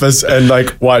my office and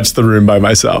like watched The Room by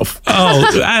myself.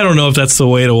 Oh, I don't know if that's the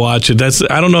way to watch it.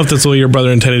 I don't know if that's the way your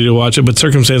brother intended to watch it, but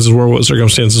circumstances were what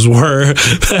circumstances were.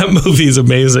 That movie is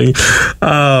amazing.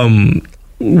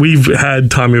 We've had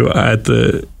Tommy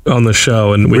on the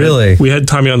show, and we had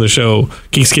Tommy on the show.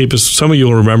 Geekscape is, some of you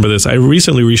will remember this. I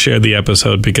recently reshared the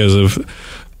episode because of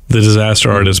The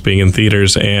Disaster Artist being in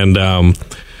theaters, and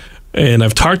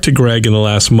I've talked to Greg in the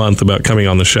last month about coming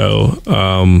on the show.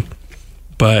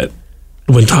 But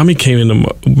when Tommy came in,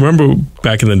 remember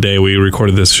back in the day we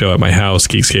recorded this show at my house,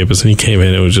 Geekscape, and he came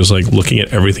in and was just like looking at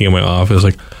everything in my office,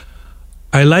 like,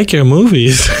 I like your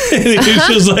movies. And he was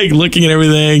just like looking at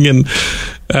everything, and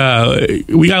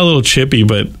we got a little chippy,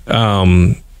 but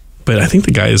I think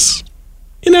the guy's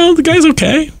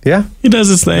okay. Yeah, he does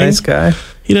his thing. Nice guy.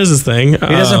 He does his thing. He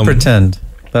doesn't pretend.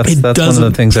 That's one of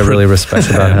the things I really respect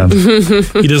about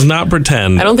him. He does not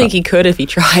pretend. I don't think he could if he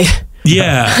tried.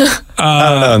 Yeah. I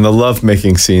don't know. In the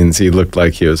lovemaking scenes, he looked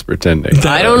like he was pretending.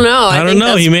 I don't know. I don't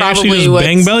know. He may actually just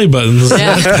bang belly buttons.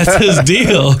 Yeah. That's his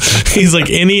deal. He's like,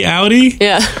 any Audi?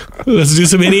 Yeah. Let's do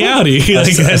some any Audi. I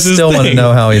still want to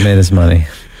know how he made his money.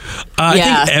 I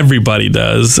think everybody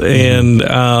does. And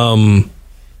I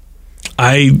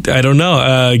don't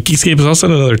know. Geekscape has also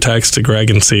sent another text to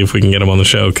Greg and see if we can get him on the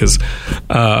show, because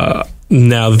now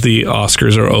that the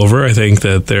Oscars are over, I think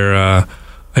that they're...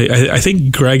 I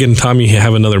think Greg and Tommy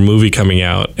have another movie coming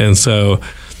out, and so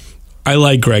I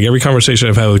like Greg. Every conversation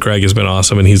I've had with Greg has been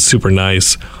awesome, and he's super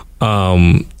nice.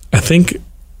 I think,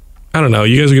 I don't know,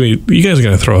 you guys are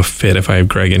gonna throw a fit if I have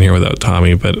Greg in here without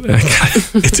Tommy, but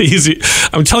it's easy.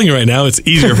 I'm telling you right now, it's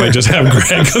easier if I just have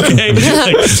Greg. Okay,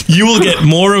 like, you will get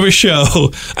more of a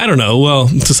show. I don't know. Well,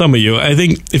 to some of you, I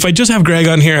think if I just have Greg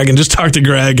on here, I can just talk to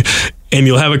Greg, and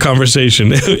you'll have a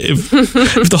conversation. If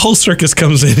the whole circus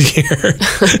comes in here,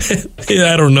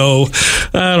 I don't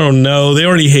know. They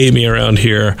already hate me around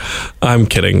here. I'm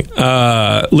kidding.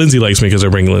 Lindsay likes me because I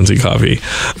bring Lindsay coffee.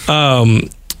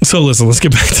 So listen, let's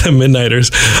get back to Midnighters.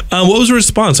 What was the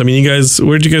response? I mean,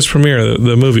 where'd you guys premiere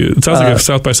the movie? It sounds like a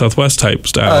South by Southwest type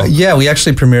style. Yeah, we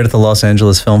actually premiered at the Los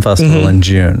Angeles Film Festival in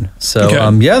June. So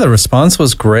the response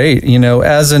was great.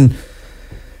 As an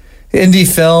indie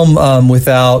film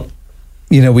without,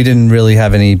 we didn't really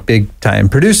have any big time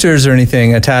producers or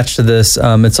anything attached to this.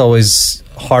 It's always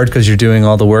hard because you're doing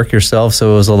all the work yourself.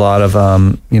 So it was a lot of,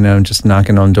 just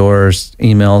knocking on doors,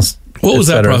 emails. What was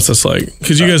that process like?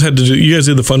 Because you guys did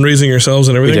the fundraising yourselves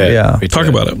and everything? We did, yeah. Talk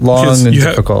about it. Long and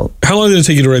difficult. How long did it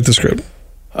take you to write the script?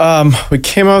 We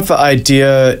came up with the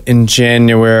idea in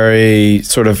January.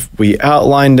 We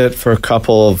outlined it for a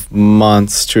couple of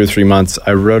months, 2 or 3 months.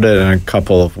 I wrote it in a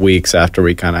couple of weeks after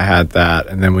we kind of had that,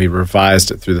 and then we revised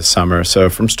it through the summer.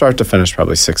 So from start to finish,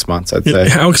 probably 6 months, I'd say.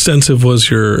 How extensive was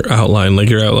your outline?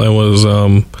 Like your outline was...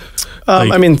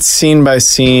 scene by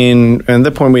scene. And at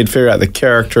that point, we'd figure out the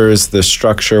characters, the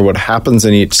structure, what happens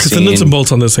in each scene. Because the nuts and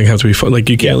bolts on this thing have to be fun. Like,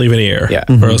 you can't leave any air. Yeah.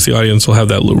 Or else the audience will have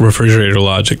that refrigerator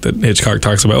logic that Hitchcock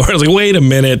talks about. Where it's like, wait a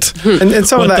minute. And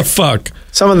some what of that, the fuck?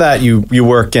 Some of that you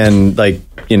work in,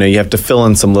 you have to fill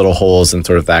in some little holes in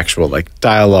sort of the actual,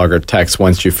 dialogue or text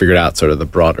once you figured out sort of the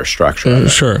broader structure of it.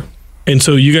 Sure. And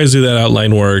so you guys do that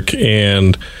outline work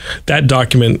and that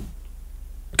document...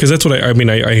 Because that's what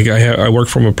I work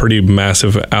from a pretty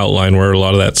massive outline where a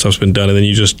lot of that stuff's been done, and then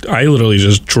I literally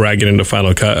just drag it into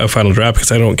final draft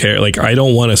because I don't care. Like, I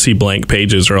don't want to see blank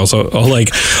pages, or else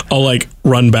I'll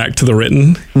run back to the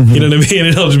written. You know what I mean?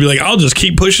 And I'll just be like, I'll just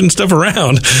keep pushing stuff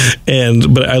around.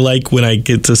 But I like when I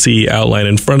get to see outline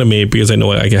in front of me because I know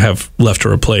what I have left to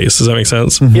replace. Does that make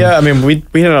sense? Yeah, I mean, we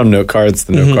had it on note cards,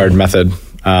 the note card method,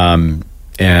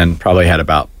 and probably had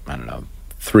about, I don't know,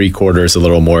 3/4, a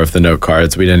little more of the note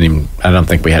cards. I don't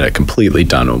think we had it completely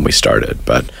done when we started,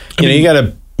 but you got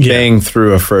to bang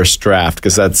through a first draft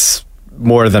because that's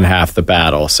more than half the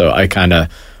battle. So I kind of,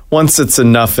 once it's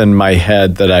enough in my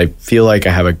head that I feel like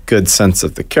I have a good sense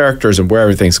of the characters and where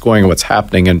everything's going and what's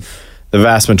happening and the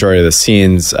vast majority of the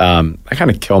scenes, I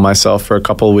kind of kill myself for a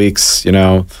couple of weeks,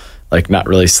 not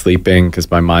really sleeping because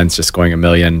my mind's just going a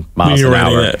million miles an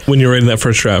hour. When you're writing that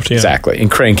first draft, yeah. Exactly. And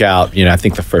crank out, I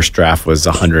think the first draft was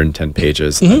 110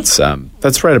 pages.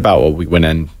 That's right about what we went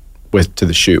in with to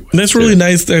the shoot. And that's really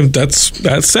nice.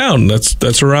 That's sound.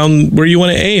 That's around where you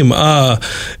want to aim.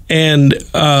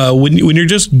 When you're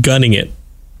just gunning it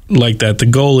like that, the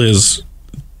goal is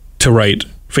to write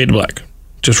Fade to Black.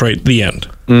 Just write the end.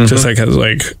 Just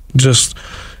just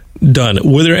done.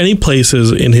 Were there any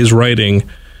places in his writing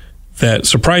that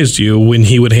surprised you when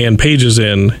he would hand pages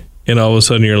in and all of a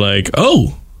sudden you're like,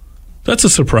 oh, that's a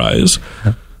surprise?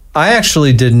 I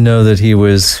actually didn't know that he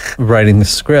was writing the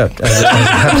script.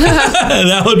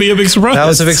 That would be a big surprise. That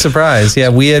was a big surprise. Yeah,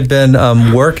 we had been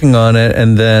working on it,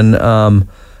 and then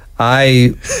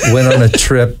I went on a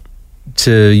trip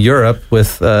to Europe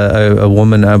with a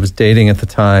woman I was dating at the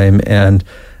time, and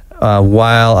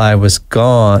while I was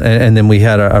gone, and then we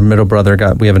had our middle brother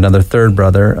we have another third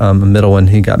brother, a middle one.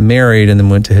 He got married, and then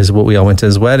we all went to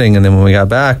his wedding. And then when we got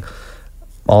back,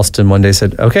 Alston one day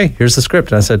said, "Okay, here's the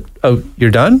script." And I said, "Oh, you're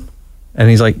done?" And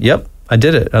he's like, "Yep, I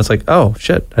did it." I was like, "Oh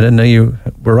shit, I didn't know you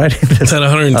were writing this." That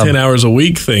 110 hours a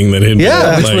week thing that hit.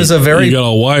 Which was you got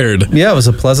all wired. Yeah, it was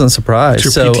a pleasant surprise.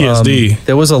 It's your PTSD.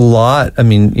 There was a lot. I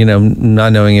mean,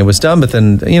 not knowing it was done, but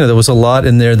then there was a lot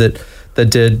in there that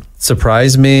did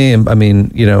surprise me. I mean,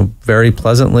 very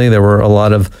pleasantly. There were a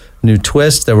lot of new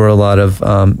twists. There were a lot of,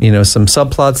 some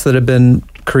subplots that had been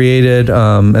created.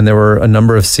 And there were a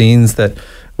number of scenes that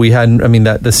we hadn't,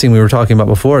 the scene we were talking about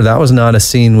before, that was not a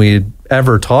scene we had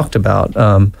ever talked about.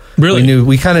 Really?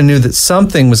 We kind of knew that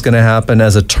something was going to happen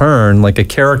as a turn, like a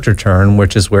character turn,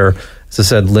 which is where, as I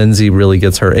said, Lindsay really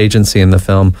gets her agency in the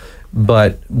film.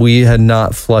 But we had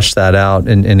not flushed that out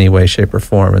in any way, shape, or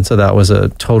form. And so that was a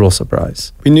total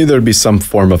surprise. We knew there would be some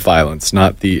form of violence,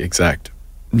 not the exact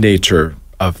nature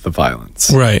of the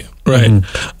violence. Right.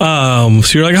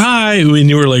 So you're like, hi, and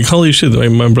you were like, holy shit,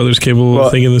 my brother's capable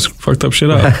of thinking this fucked up shit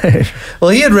up.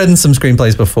 Well, he had written some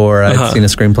screenplays before. I'd seen a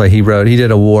screenplay he wrote. He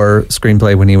did a war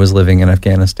screenplay when he was living in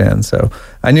Afghanistan. So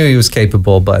I knew he was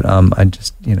capable, but I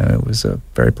just, it was a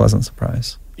very pleasant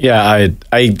surprise. Yeah,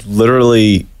 I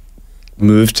literally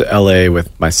moved to LA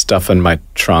with my stuff in my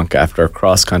trunk after a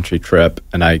cross-country trip,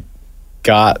 and I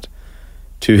got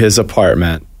to his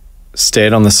apartment,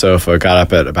 stayed on the sofa, got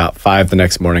up at about 5 the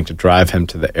next morning to drive him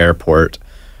to the airport.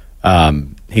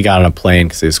 He got on a plane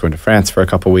because he was going to France for a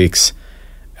couple weeks,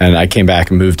 And I came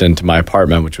back and moved into my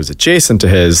apartment, which was adjacent to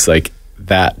his, like,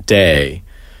 that day.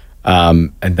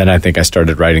 And then I think I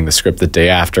started writing the script the day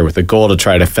after with a goal to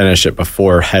try to finish it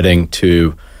before heading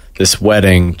to this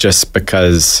wedding, just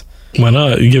because... Why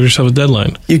not? You give yourself a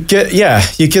deadline. You get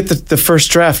the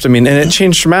first draft. I mean, and it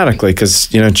changed dramatically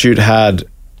because, you know, Jude had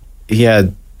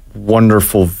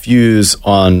wonderful views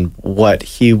on what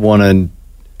he wanted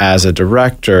as a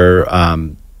director,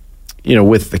 you know,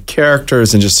 with the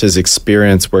characters and just his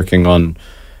experience working on,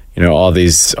 you know, all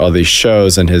these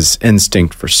shows and his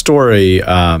instinct for story.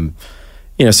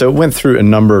 You know, so it went through a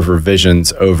number of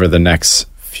revisions over the next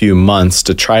few months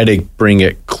to try to bring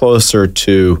it closer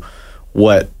to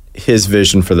what his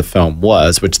vision for the film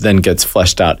was, which then gets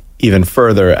fleshed out even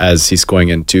further as he's going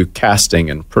into casting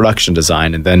and production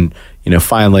design, and then, you know,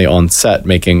 finally on set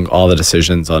making all the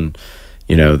decisions on,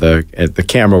 you know, the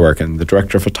camera work and the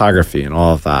director of photography and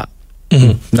all of that.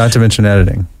 Mm-hmm. Not to mention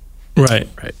editing. Right.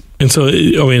 And so, I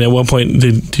mean, at one point,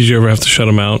 did you ever have to shut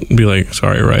him out and be like,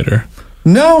 sorry, writer?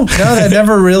 No, that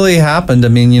never really happened. I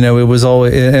mean, you know, it was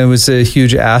a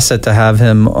huge asset to have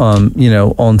him, you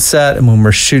know, on set and when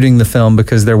we're shooting the film,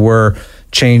 because there were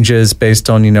changes based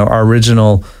on, you know,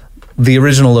 the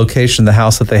original location, the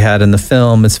house that they had in the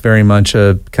film. It's very much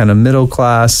a kind of middle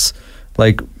class,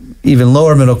 like even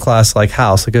lower middle class like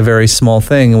house, like a very small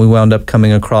thing. And we wound up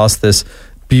coming across this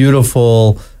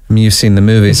beautiful, I mean, you've seen the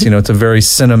movies, you know, it's a very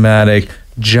cinematic,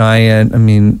 giant, I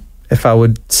mean, if I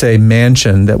would say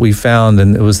mansion that we found,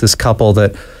 and it was this couple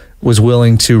that was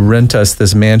willing to rent us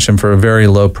this mansion for a very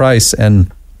low price, and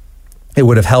it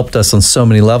would have helped us on so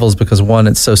many levels because, one,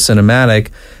 it's so cinematic,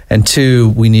 and two,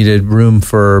 we needed room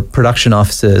for production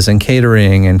offices and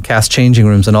catering and cast changing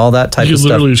rooms and all that type of stuff. You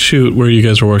literally shoot where you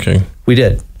guys were working. We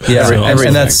did. Yeah,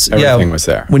 everything was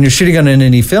there. When you're shooting on an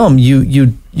indie film,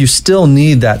 you still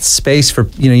need that space for,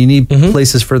 you know, you need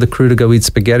places for the crew to go eat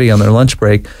spaghetti on their lunch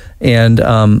break, and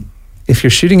if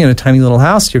you're shooting in a tiny little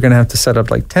house, you're going to have to set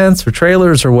up like tents or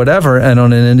trailers or whatever. And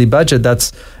on an indie budget,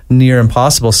 that's near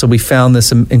impossible. So we found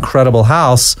this incredible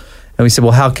house and we said,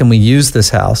 well, how can we use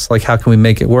this house? Like, how can we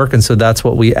make it work? And so that's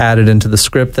what we added into the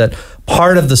script, that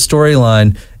part of the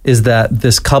storyline is that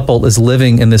this couple is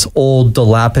living in this old,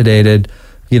 dilapidated,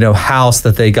 you know, house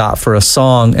that they got for a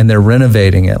song, and they're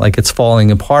renovating it, like it's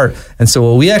falling apart. And so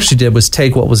what we actually did was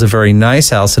take what was a very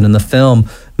nice house and in the film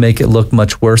make it look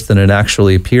much worse than it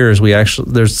actually appears.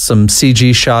 There's some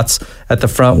CG shots at the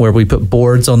front where we put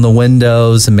boards on the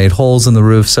windows and made holes in the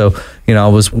roof. So, you know, I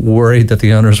was worried that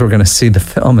the owners were going to see the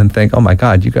film and think, oh my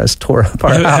God, you guys tore up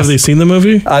our house. Have they seen the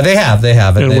movie? They have. They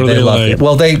loved it.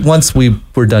 Well, once we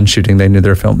were done shooting, they knew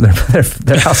their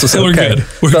house was okay.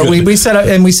 We're good. We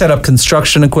set up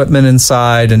construction equipment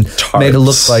inside and made it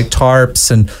look like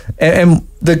tarps. And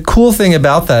the cool thing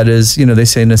about that is, you know, they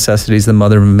say necessity is the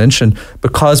mother of invention.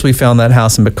 Because we found that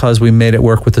house and because we made it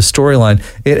work with the storyline,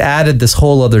 it added this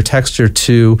whole other texture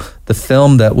to the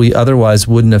film that we otherwise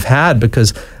wouldn't have had.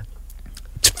 Because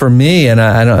for me, and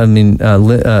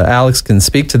Alex can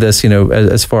speak to this, you know,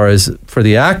 as far as for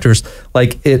the actors,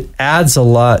 like it adds a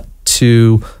lot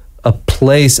to a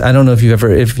place. I don't know if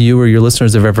you or your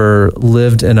listeners have ever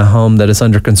lived in a home that is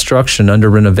under construction, under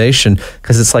renovation,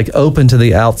 because it's like open to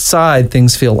the outside.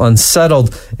 Things feel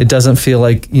unsettled. It doesn't feel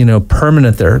like, you know,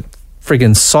 permanent. There are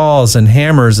friggin' saws and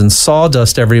hammers and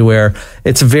sawdust everywhere.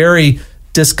 It's very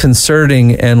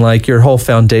disconcerting, and like your whole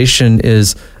foundation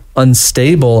is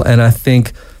unstable. And I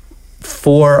think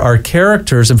for our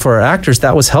characters and for our actors,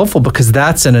 that was helpful because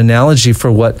that's an analogy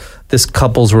for what this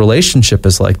couple's relationship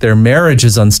is like. Their marriage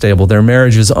is unstable. Their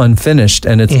marriage is unfinished,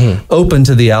 and it's open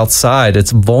to the outside.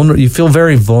 It's vulnerable. You feel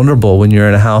very vulnerable when you're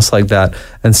in a house like that.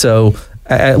 And so,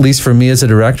 at least for me as a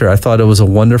director, I thought it was a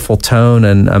wonderful tone.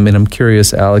 And I mean, I'm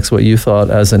curious, Alex, what you thought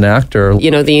as an actor.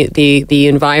 You know, the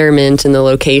environment and the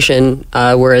location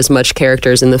were as much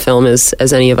characters in the film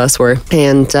as any of us were.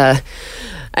 And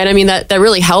I mean, that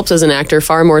really helps as an actor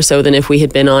far more so than if we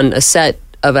had been on a set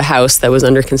of a house that was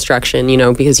under construction, you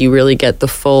know, because you really get the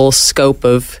full scope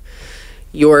of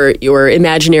your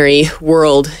imaginary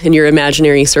world and your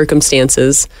imaginary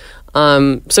circumstances.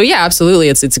 So yeah, absolutely.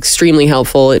 It's extremely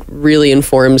helpful. It really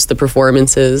informs the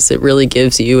performances. It really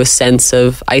gives you a sense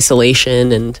of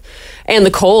isolation and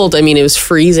the cold. I mean, it was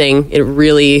freezing. It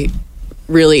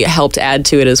really helped add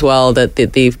to it as well, that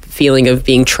the feeling of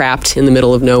being trapped in the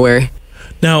middle of nowhere.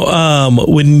 Now,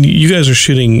 when you guys are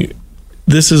shooting,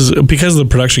 this is because of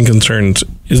the production concerns.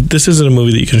 This isn't a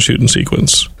movie that you can shoot in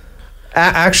sequence.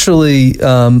 Actually,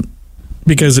 because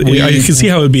Because you can see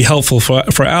how it would be helpful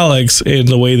for Alex in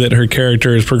the way that her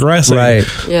character is progressing. Right.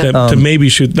 Yeah. To maybe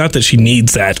shoot, not that she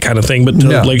needs that kind of thing, but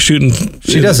to like shooting.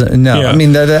 She doesn't. No. Yeah. I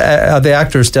mean, the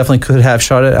actors definitely could have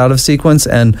shot it out of sequence,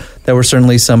 and there were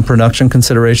certainly some production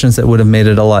considerations that would have made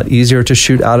it a lot easier to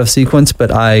shoot out of sequence.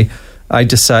 But I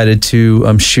decided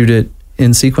to shoot it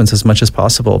in sequence as much as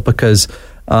possible because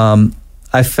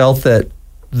I felt that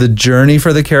the journey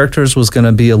for the characters was going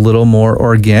to be a little more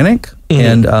organic,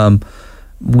 and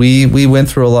we went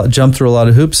through jumped through a lot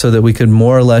of hoops so that we could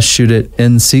more or less shoot it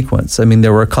in sequence. I mean,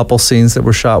 there were a couple scenes that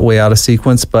were shot way out of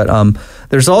sequence, but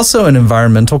there's also an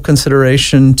environmental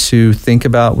consideration to think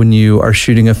about when you are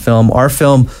shooting a film. Our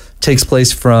film takes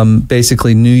place from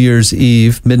basically New Year's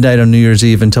Eve, midnight on New Year's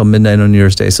Eve until midnight on New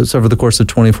Year's Day. So it's over the course of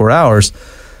 24 hours.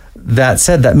 That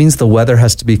said, that means the weather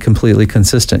has to be completely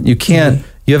consistent. You can't,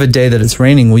 you have a day that it's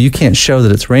raining. Well, you can't show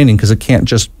that it's raining because it can't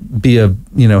just be a,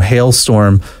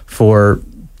 hailstorm for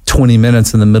 20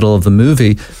 minutes in the middle of the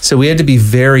movie. So we had to be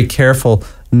very careful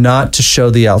not to show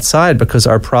the outside because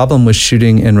our problem with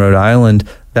shooting in Rhode Island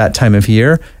that time of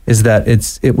year is that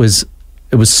it was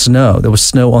snow. There was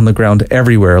snow on the ground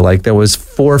everywhere. Like there was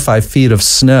 4 or 5 feet of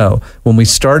snow. When we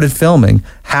started filming,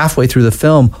 halfway through the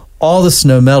film, all the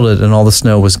snow melted and all the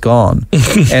snow was gone.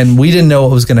 And we didn't know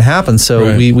what was going to happen.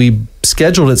 So we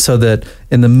scheduled it so that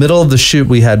in the middle of the shoot,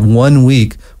 we had 1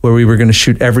 week where we were going to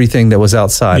shoot everything that was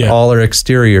outside, all our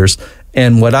exteriors.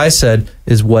 And what I said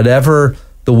is whatever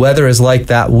the weather is like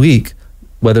that week,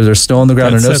 whether there's snow on the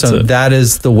ground or no snow, that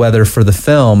is the weather for the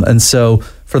film. And so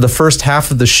for the first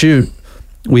half of the shoot,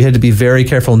 we had to be very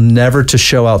careful never to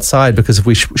show outside because if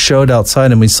we showed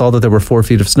outside and we saw that there were 4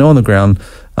 feet of snow on the ground,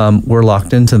 we're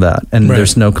locked into that and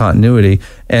there's no continuity.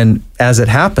 And as it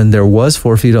happened, there was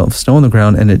 4 feet of snow on the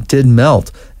ground and it did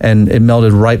melt, and it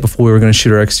melted right before we were going to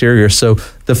shoot our exterior. So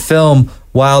the film,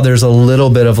 while there's a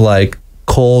little bit of like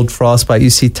cold frostbite,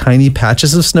 you see tiny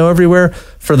patches of snow everywhere.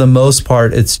 For the most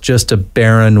part, it's just a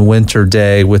barren winter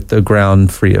day with the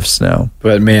ground free of snow.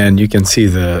 But man, you can see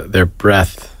their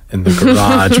breath in the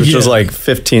garage, which was like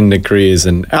 15 degrees,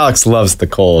 and Alex loves the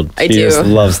cold. I do.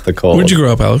 Loves the cold. Where'd you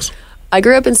grow up, Alex? I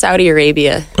grew up in Saudi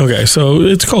Arabia. Okay, so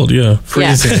it's cold,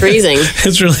 freezing. Yeah, freezing.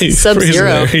 It's really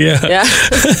sub-zero. Yeah.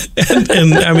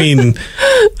 and I mean,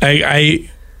 I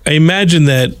imagine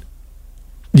that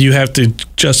you have to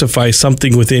justify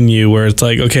something within you where it's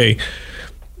like, okay,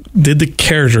 did the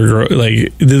character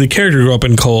grow up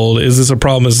in cold? Is this a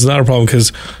problem? Is this not a problem?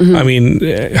 Because I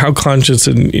mean, how conscious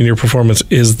in your performance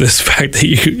is this fact that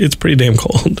it's pretty damn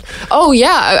cold? Oh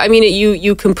yeah, I mean,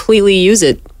 you completely use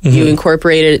it. You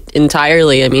incorporate it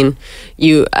entirely. I mean,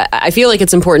 I feel like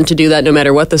it's important to do that no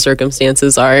matter what the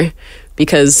circumstances are,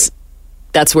 because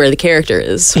that's where the character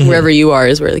is. Wherever you are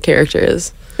is where the character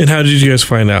is. And how did you guys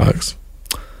find Alex?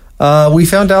 We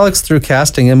found Alex through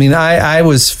casting. I mean, I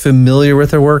was familiar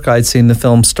with her work. I'd seen the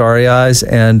film Starry Eyes,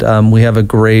 and we have a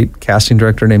great casting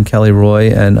director named Kelly Roy,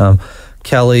 and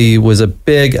Kelly was a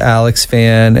big Alex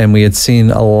fan, and we had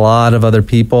seen a lot of other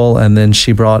people, and then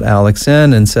she brought Alex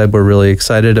in and said, we're really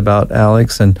excited about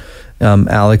Alex, and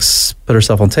Alex put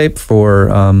herself on tape for,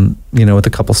 with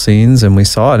a couple scenes, and we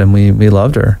saw it, and we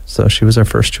loved her. So she was our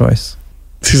first choice.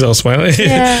 She's all smiling.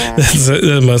 Yeah.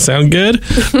 That must sound good.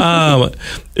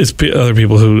 It's other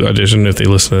people who audition, if they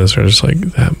listen to this, are just like,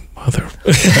 that mother.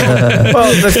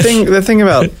 Well, the thing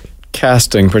about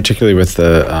casting, particularly with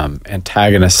the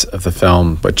antagonists of the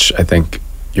film, which I think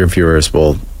your viewers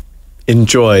will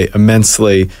enjoy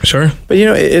immensely. Sure. But,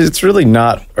 it's really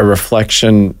not a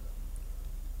reflection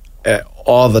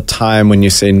all the time when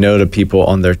you say no to people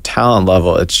on their talent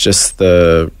level. It's just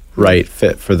the right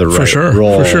fit for the right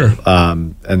role. For sure.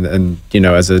 And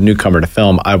as a newcomer to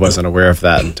film, I wasn't aware of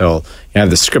that until I have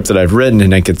the script that I've written,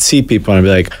 and I could see people and I'd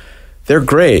be like, they're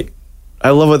great.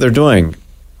 I love what they're doing.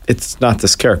 It's not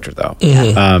this character though.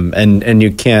 And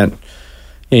you can't,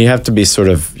 you have to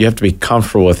be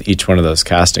comfortable with each one of those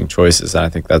casting choices. And I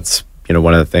think that's,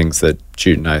 one of the things that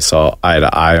Jute and I saw eye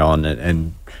to eye on.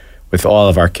 And with all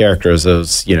of our characters,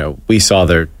 those, we saw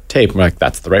their tape and we're like,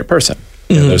 that's the right person.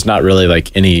 There's not really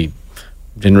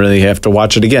didn't really have to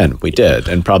watch it again. We did.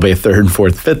 And probably a third and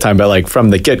fourth, fifth time, but like from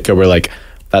the get-go, we're like,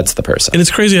 that's the person. And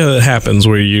it's crazy how that happens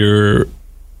where you're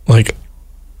like,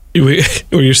 where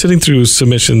you're sitting through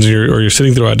submissions or you're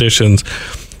sitting through auditions,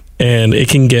 and it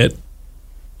can get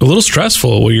a little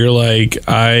stressful where you're like,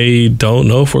 I don't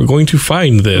know if we're going to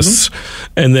find this.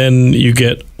 And then you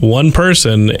get one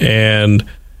person and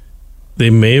they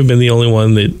may have been the only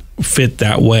one that fit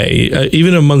that way.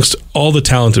 Even amongst all the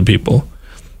talented people,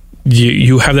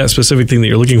 you have that specific thing that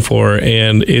you're looking for,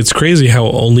 and it's crazy how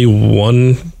only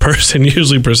one person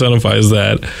usually personifies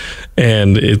that.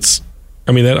 And it's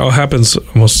I mean, that all happens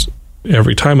almost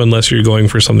every time unless you're going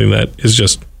for something that is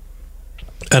just,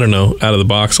 I don't know, out of the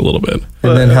box a little bit.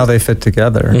 And then how they fit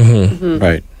together.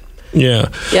 Right. Yeah.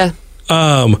 Yeah.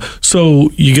 So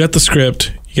you got the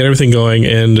script, you got everything going,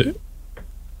 and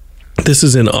this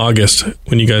is in August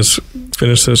when you guys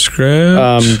finished the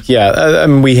script? Yeah.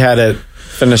 We had it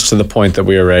finished to the point that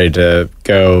we were ready to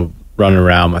go run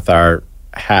around with our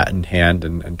hat in hand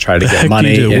and try to get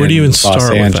money. Where do you even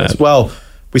start with that? Well,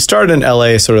 we started in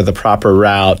LA, sort of the proper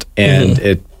route, and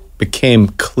it became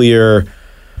clear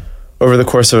over the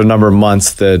course of a number of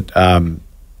months that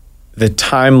the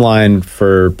timeline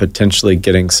for potentially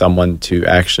getting someone to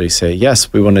actually say,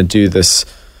 yes, we want to do this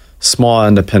small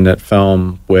independent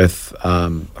film with a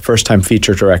first-time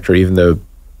feature director, even though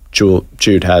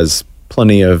Jude has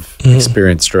plenty of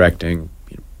experience directing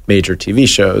major TV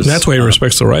shows. And that's why he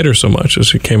respects the writer so much, as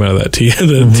he came out of that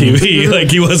TV. Like,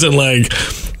 he wasn't like,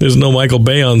 there's no Michael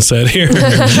Bay on set here.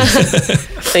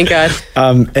 Thank God.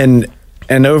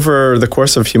 And over the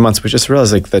course of a few months, we just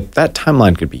realized like that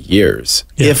timeline could be years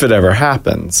if it ever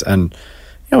happens. And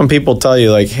when people tell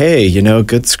you like, hey,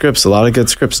 good scripts, a lot of good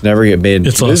scripts never get made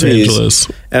into movies. Los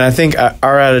Angeles. And I think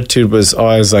our attitude was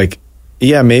always like,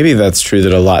 yeah, maybe that's true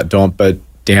that a lot don't, but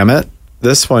damn it,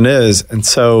 this one is. And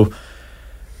so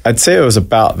I'd say it was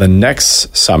about the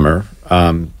next summer,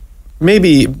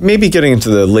 maybe getting into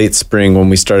the late spring when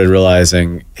we started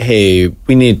realizing, hey,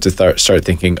 we need to start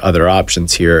thinking other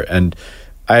options here. And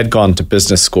I had gone to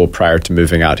business school prior to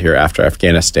moving out here after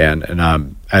Afghanistan, and I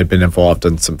had been involved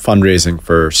in some fundraising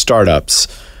for startups,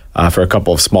 for a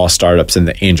couple of small startups in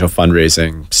the angel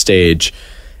fundraising stage.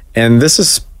 And this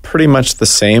is pretty much the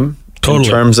same in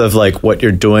terms of like what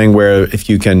you're doing, where if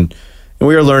you can, and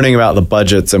we were learning about the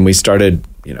budgets, and we started,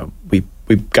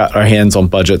 we got our hands on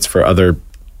budgets for other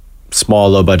small,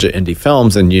 low budget indie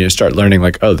films, and you start learning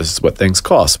like, oh, this is what things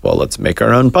cost. Well, let's make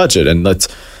our own budget and let's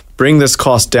bring this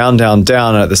cost down. And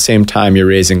at the same time, you're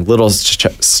raising little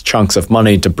chunks of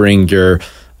money to bring your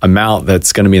amount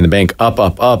that's going to be in the bank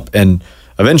up. And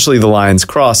eventually the lines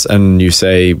cross and you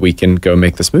say, we can go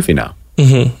make this movie now.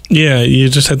 Mm-hmm. Yeah, you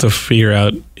just have to figure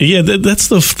out. Yeah, that's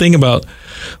the thing about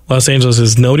Los Angeles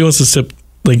is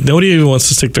nobody even wants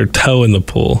to stick their toe in the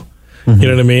pool. You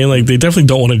know what I mean? Like, they definitely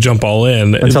don't want to jump all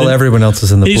in. Until everyone else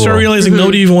is in the pool. You start realizing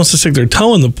nobody even wants to stick their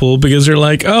toe in the pool because they're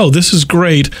like, oh, this is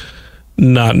great,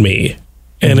 not me.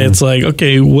 And it's like,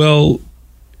 okay, well,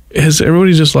 has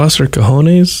everybody just lost their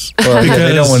cojones? Well,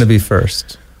 they don't want to be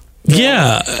first.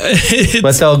 Yeah.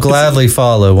 But they'll gladly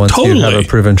follow once you have a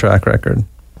proven track record.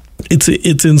 It's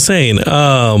insane.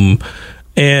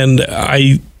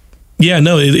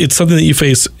 It's something that you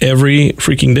face every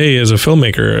freaking day as a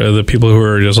filmmaker. The people who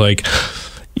are just like,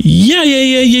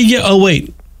 yeah. Oh,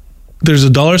 wait, there's a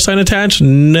dollar sign attached?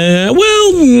 Nah,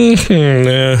 well,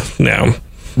 no.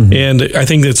 And I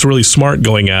think it's really smart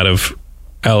going out of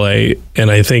LA.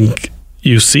 And I think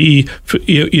you see,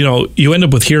 you end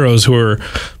up with heroes who are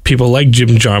people like Jim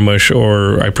Jarmusch,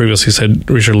 or I previously said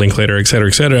Richard Linklater, et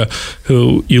cetera,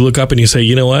 who you look up and you say,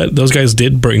 you know what, those guys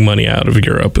did bring money out of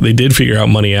Europe. They did figure out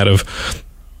money out of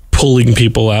pulling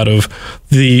people out of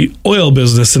the oil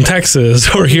business in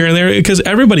Texas or here and there, because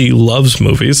everybody loves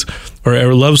movies or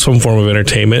loves some form of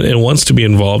entertainment and wants to be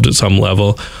involved at some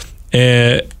level.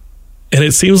 And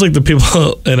it seems like the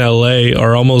people in LA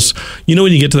are almost, when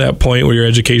you get to that point where your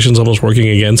education's almost working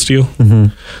against you.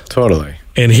 Totally.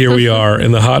 And here we are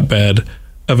in the hotbed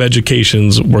of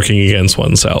education's working against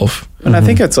oneself. And I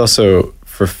think it's also,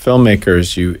 for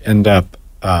filmmakers, you end up,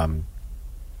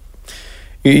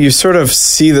 you sort of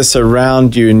see this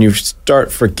around you and you start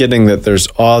forgetting that there's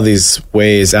all these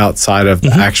ways outside of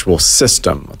the actual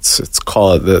system. Let's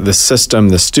call it the system,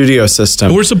 the studio system.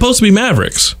 And we're supposed to be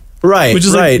mavericks. Right, which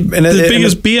is right. Like the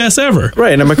biggest BS ever.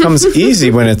 Right, and it becomes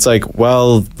easy when it's like,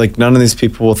 well, like none of these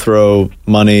people will throw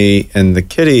money in the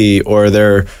kitty, or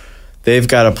they've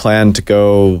got a plan to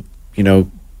go,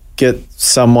 get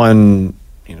someone,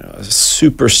 a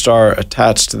superstar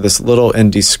attached to this little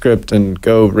indie script and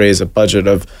go raise a budget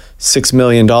of $6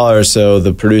 million so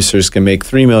the producers can make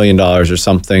 $3 million or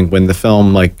something, when the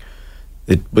film, like,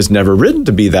 it was never written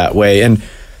to be that way. And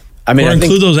I mean,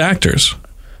 include those actors.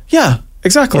 Yeah.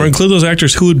 Exactly. Or include those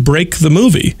actors who would break the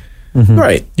movie.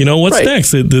 Right. What's next?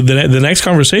 The next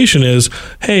conversation is,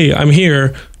 hey, I'm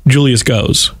here, Julius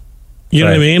goes. You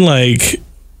know what I mean? Like,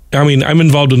 I'm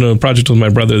involved in a project with my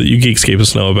brother that you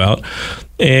Geekscapists know about.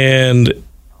 And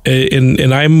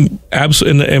I'm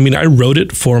absolutely, I wrote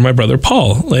it for my brother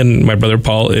Paul. And my brother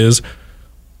Paul is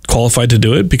qualified to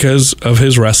do it because of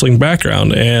his wrestling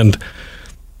background and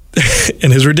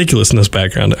his ridiculousness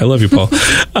background. I love you, Paul.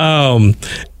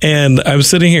 And I'm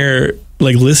sitting here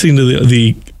like listening to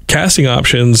the casting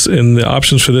options and the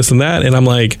options for this and that, and I'm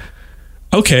like,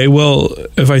 okay, well,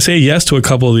 if I say yes to a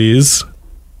couple of these,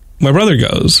 my brother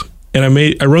goes, and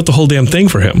I wrote the whole damn thing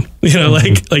for him. You know,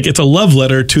 like it's a love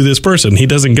letter to this person. He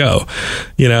doesn't go,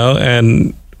 you know,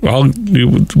 and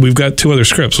we've got 2 other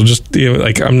scripts. So just, you know,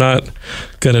 like, I'm not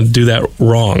gonna do that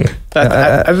wrong.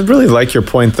 I really like your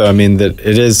point, though. I mean, that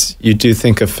it is, you do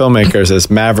think of filmmakers as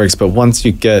mavericks, but once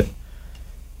you get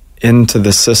into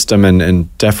the system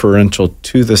and deferential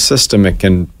to the system,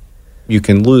 you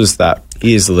can lose that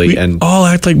easily. We all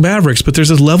act like mavericks, but there's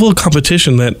this level of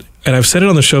competition that, and I've said it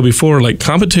on the show before, like,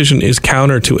 competition is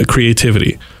counter to a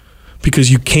creativity,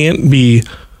 because you can't be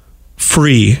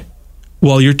free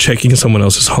while you're checking someone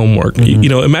else's homework. You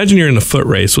know, imagine you're in a foot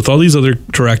race with all these other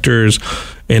directors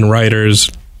and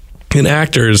writers and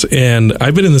actors, and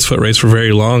I've been in this foot race for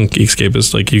very long,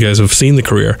 Geekscape, like, you guys have seen the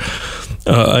career,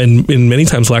 and many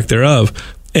times lack thereof.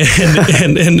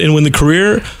 And when the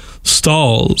career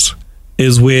stalls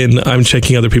is when I'm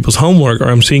checking other people's homework, or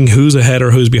I'm seeing who's ahead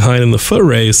or who's behind in the foot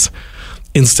race,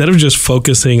 instead of just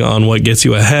focusing on what gets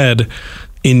you ahead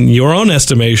in your own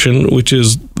estimation, which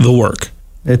is the work.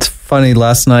 It's funny,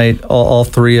 last night, all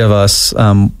 3 of us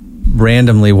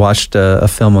randomly watched a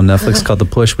film on Netflix called The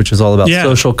Push, which is all about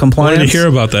social compliance. I wanted to hear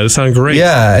about that. It sounded great.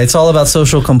 Yeah, it's all about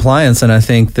social compliance, and I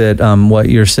think that what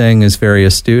you're saying is very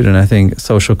astute, and I think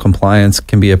social compliance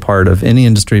can be a part of any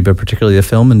industry, but particularly the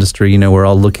film industry. You know, we're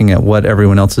all looking at what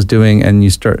everyone else is doing, and you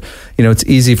start, you know, it's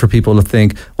easy for people to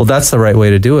think, well, that's the right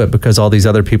way to do it because all these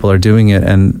other people are doing it,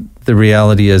 and the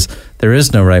reality is there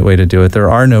is no right way to do it. There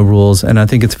are no rules, and I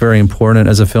think it's very important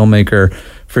as a filmmaker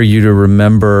for you to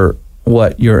remember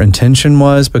what your intention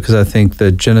was, because I think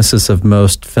the genesis of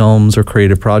most films or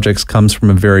creative projects comes from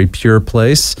a very pure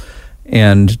place.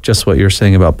 And just what you're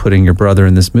saying about putting your brother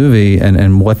in this movie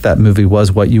and what that movie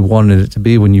was, what you wanted it to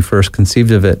be when you first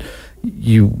conceived of it,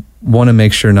 you want to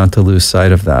make sure not to lose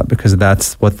sight of that, because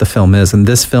that's what the film is. And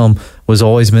this film was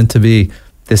always meant to be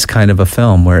this kind of a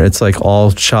film where it's like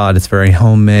all shot, it's very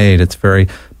homemade, it's very,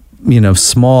 you know,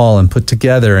 small and put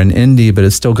together and indie, but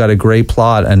it's still got a great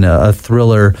plot and a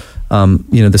thriller,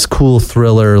 you know, this cool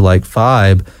thriller like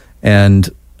vibe. And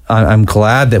I'm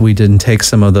glad that we didn't take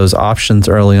some of those options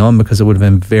early on, because it would have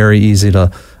been very easy to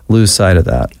lose sight of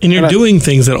that. And you're doing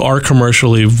things that are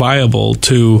commercially viable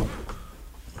to,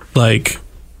 like,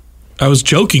 I was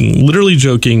literally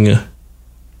joking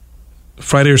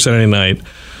Friday or Saturday night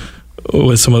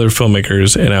with some other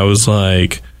filmmakers, and I was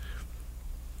like,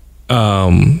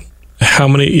 how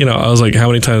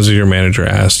many times has your manager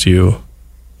asked you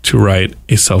to write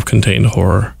a self-contained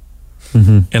horror?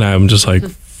 And I'm just like,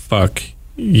 fuck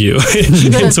you.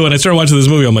 And so when I started watching this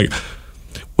movie, I'm like,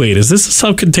 wait, is this a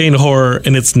self-contained horror?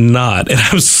 And it's not. And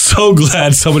I'm so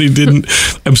glad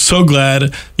I'm so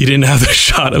glad you didn't have the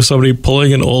shot of somebody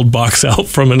pulling an old box out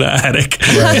from an attic.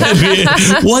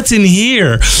 Right. What's in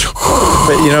here?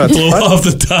 But, you know, it's blow off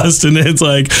the dust, and it's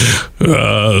like,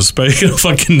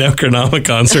 fucking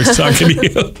Necronomicon starts talking to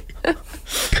you.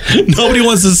 Nobody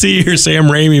wants to see your Sam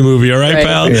Raimi movie, all right,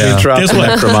 pal? Yeah. He dropped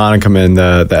Necronomicon in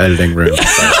the editing room.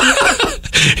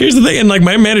 Here's the thing, and like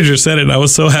my manager said it, and I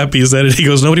was so happy he said it. He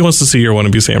goes, nobody wants to see your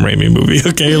wannabe Sam Raimi movie,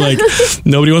 okay? Like,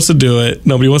 nobody wants to do it.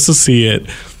 Nobody wants to see it.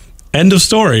 End of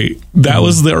story. That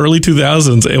was the early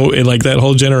 2000s, and like that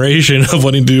whole generation of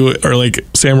wanting to do, or like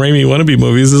Sam Raimi wannabe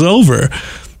movies is over.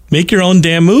 Make your own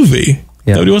damn movie.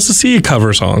 Yeah. Nobody wants to see a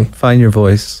cover song. Find your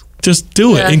voice. Just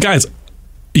do it. And guys,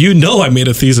 you know, I made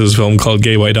a thesis film called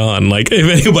Gay White Dawn. Like, if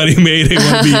anybody made a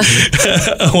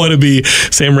wannabe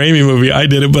Sam Raimi movie, I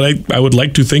did it, but I would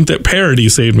like to think that parody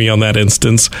saved me on that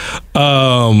instance.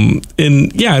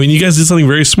 And yeah, I mean, you guys did something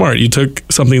very smart. You took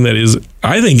something that is,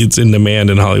 I think it's in demand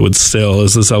in Hollywood still,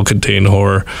 is the self-contained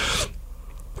horror.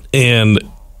 And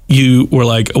you were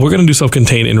like, we're going to do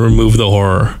self-contained and remove the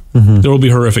horror. There will be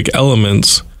horrific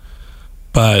elements,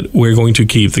 but we're going to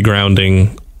keep the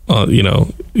grounding. You know,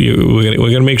 we're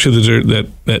going to make sure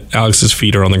that Alex's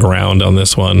feet are on the ground on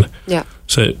this one. Yeah.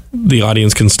 So that the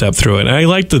audience can step through it. And I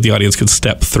like that the audience could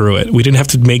step through it. We didn't have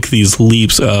to make these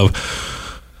leaps of,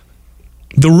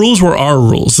 the rules were our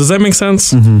rules. Does that make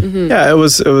sense? Yeah,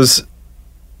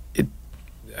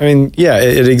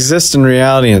 it exists in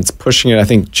reality, and it's pushing it. I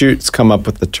think Jute's come up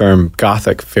with the term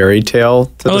gothic fairy tale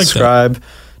to describe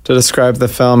the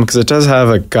film, because it does have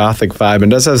a gothic vibe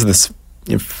and does have this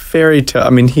fairy tale.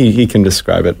 I mean, he can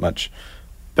describe it much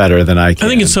better than I can. I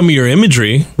think it's some of your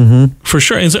imagery, for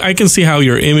sure. And so I can see how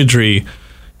your imagery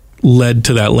led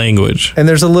to that language. And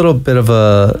there's a little bit of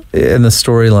in the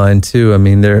storyline too. I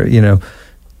mean, there, you know,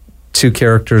 two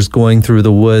characters going through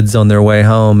the woods on their way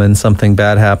home and something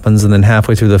bad happens, and then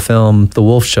halfway through the film the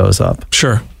wolf shows up.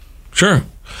 Sure.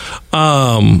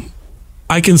 I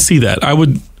can see that. I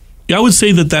would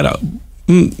say that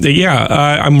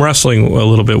I'm wrestling a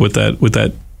little bit with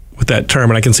that term,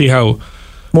 and I can see how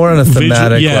more on a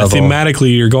thematic level.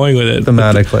 Thematically you're going with it.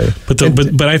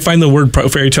 But I find the word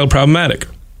fairy tale problematic.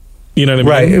 You know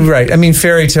what I mean? Right. I mean,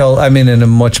 fairy tale, in a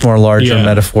much more larger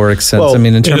metaphoric sense. Well, in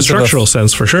terms in a structural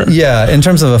sense, for sure. Yeah. In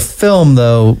terms of a film,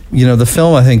 though, the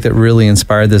film I think that really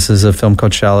inspired this is a film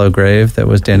called Shallow Grave that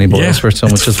was Danny Boyle's first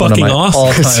film, which is one of my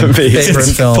all-time favorite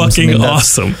films. It's fucking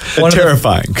awesome.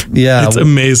 Terrifying. Yeah. It's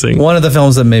amazing. One of the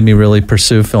films that made me really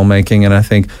pursue filmmaking, and I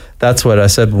think that's what I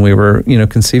said when we were,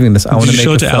 conceiving this. I want to make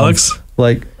show a it to film. Alex?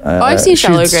 I've seen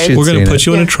Shallow Grave. We're going to put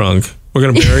you in a trunk. We're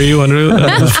going to bury you under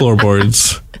the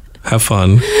floorboards. Have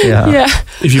fun. Yeah.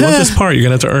 If you want this part, you're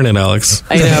going to have to earn it, Alex.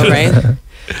 I know, right?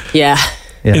 Yeah.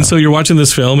 And so you're watching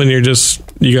this film and you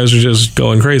guys are just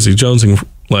going crazy, jonesing,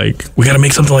 we got to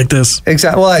make something like this.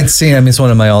 Exactly. Well, it's one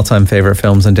of my all-time favorite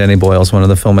films, and Danny Boyle's one of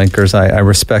the filmmakers I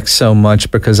respect so much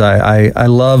because I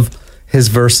love his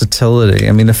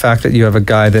versatility. The fact that you have a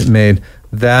guy that made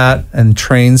that and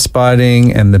Train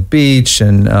Spotting and The Beach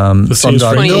and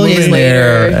Slumdog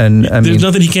Millionaire, and there's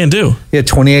nothing he can't do. Yeah,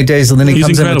 28 days, and then he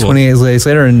comes in 28 days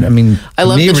later, and I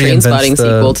love the Train Spotting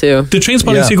sequel too. The Train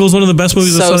Spotting sequel is one of the best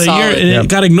movies I saw that year, and it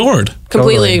got ignored.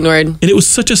 Completely ignored. And it was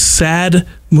such a sad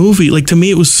movie. To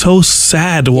me, it was so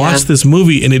sad to watch this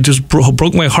movie, and it just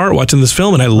broke my heart watching this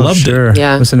film, and I loved it.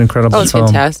 Yeah, it was an incredible film. It's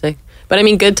fantastic. But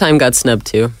Good Time got snubbed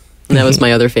too, and that was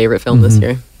my other favorite film this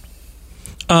year.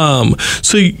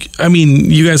 So,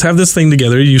 you guys have this thing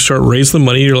together. You start raising the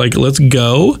money. You're like, let's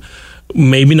go.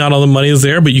 Maybe not all the money is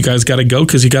there, but you guys got to go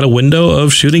because you got a window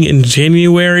of shooting in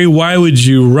January. Why would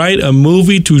you write a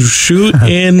movie to shoot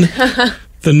in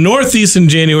the Northeast in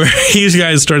January? You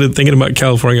guys started thinking about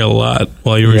California a lot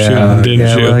while you were shooting,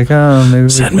 didn't you? Maybe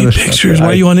send me pictures. Why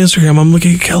are you on Instagram? I'm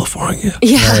looking at California.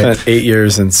 Yeah. I spent 8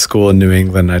 years in school in New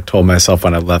England. I told myself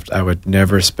when I left I would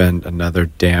never spend another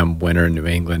damn winter in New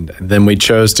England. And then we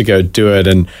chose to go do it.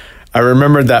 And I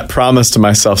remembered that promise to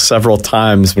myself several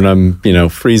times when I'm,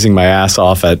 freezing my ass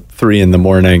off at 3 a.m.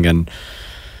 And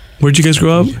where'd you guys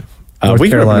grow up? We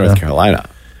grew up in North Carolina.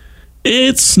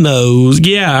 It snows.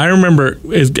 Yeah, I remember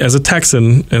as a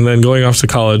Texan and then going off to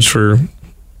college for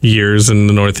years in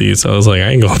the Northeast. I was like, I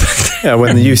ain't going back there. Yeah,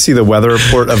 when you see the weather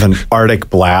report of an Arctic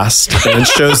blast and it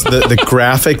shows the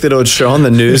graphic that it would show on the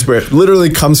news where it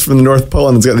literally comes from the North Pole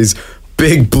and it's got these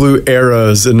big blue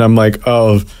arrows. And I'm like,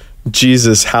 oh,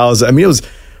 Jesus, how's it? It was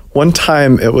one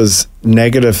time it was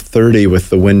 -30 with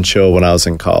the wind chill when I was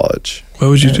in college. Why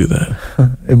would you do that?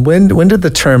 When did the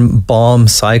term bomb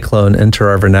cyclone enter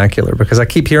our vernacular? Because I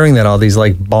keep hearing that all these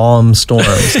bomb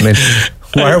storms.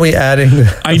 Why are we adding?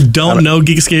 I don't know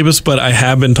Geekscapists, but I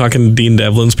have been talking to Dean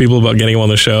Devlin's people about getting him on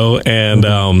the show, and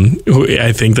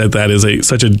I think that is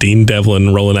such a Dean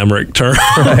Devlin, Roland Emmerich term.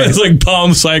 Right. It's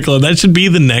bomb cyclone. That should be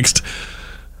the next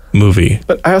movie.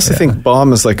 But I also think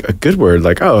bomb is a good word.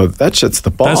 That shit's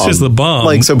the bomb. That's just the bomb.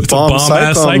 So it's bomb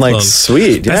cyclone,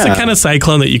 sweet. That's the kind of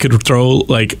cyclone that you could throw,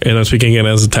 and I'm speaking it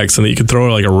as a Texan, that you could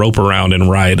throw a rope around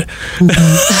and ride.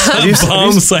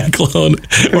 Bomb cyclone.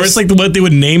 Or it's what they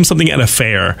would name something at a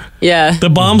fair. Yeah. The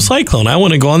bomb cyclone. I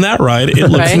want to go on that ride. It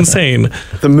looks insane.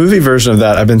 The movie version of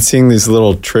that, I've been seeing these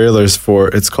little trailers for,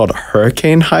 it's called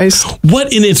Hurricane Heist.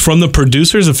 What? And it's from the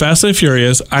producers of Fast and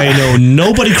Furious. I know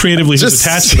nobody creatively who's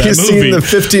attached to that movie. Seen the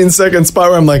 15-second spot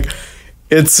where I'm like,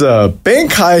 it's a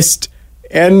bank heist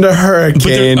and a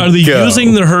hurricane. But are they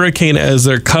using the hurricane as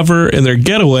their cover and their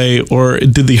getaway, or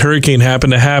did the hurricane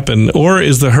happen to happen, or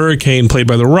is the hurricane played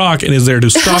by The Rock and is there to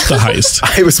stop the heist?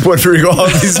 I was wondering all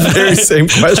of these very same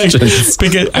questions.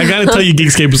 Because I got to tell you,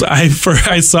 Geekscape,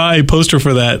 I saw a poster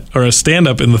for that, or a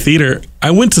stand-up in the theater.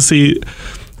 I went to see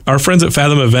our friends at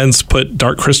Fathom Events put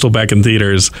Dark Crystal back in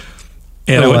theaters,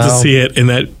 and I went to see it, and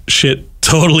that shit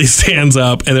totally stands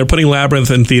up, and they're putting Labyrinth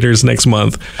in theaters next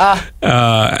month.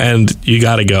 And you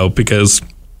got to go, because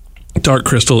Dark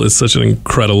Crystal is such an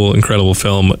incredible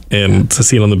film, and to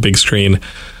see it on the big screen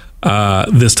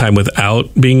this time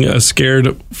without being a scared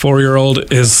 4-year-old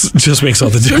just makes all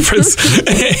the difference.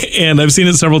 And I've seen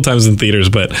it several times in theaters,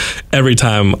 but every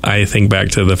time I think back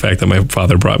to the fact that my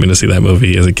father brought me to see that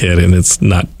movie as a kid, and it's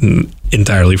not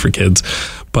entirely for kids,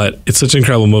 but it's such an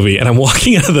incredible movie. And I'm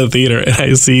walking out of the theater and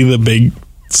I see the big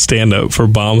stand-up for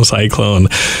Bomb Cyclone,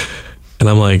 and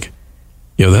I'm like,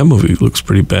 yo, that movie looks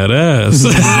pretty badass.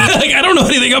 I don't know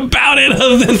anything about it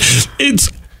other than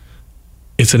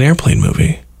it's an airplane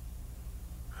movie.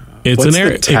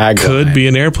 It could be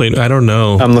an airplane. I don't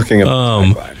know. I'm looking at the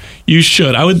tagline. You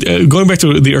should. I would going back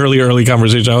to the early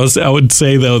conversation. I would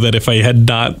say though that if I had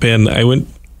not been, I went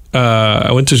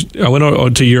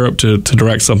to Europe to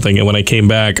direct something, and when I came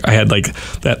back, I had like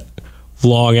that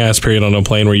long ass period on a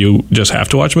plane where you just have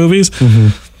to watch movies.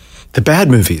 The bad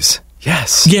movies.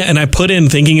 Yes. Yeah, and I put in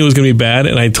thinking it was going to be bad,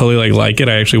 and I totally like it.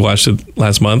 I actually watched it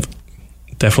last month.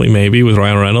 Definitely Maybe with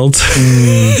Ryan Reynolds.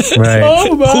 Right.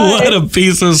 Oh my. What a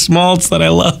piece of schmaltz that I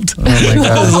loved. Oh my God.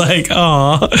 I was like,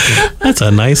 oh, that's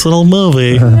a nice little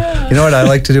movie. You know what I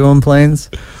like to do on planes?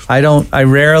 I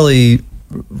rarely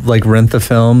like rent the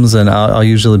films, and I'll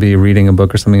usually be reading a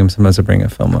book or something. Sometimes I bring a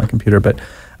film on my computer, but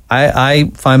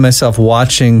I find myself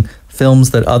watching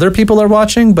films that other people are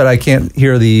watching, but I can't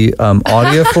hear the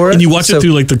audio for it. And you watch it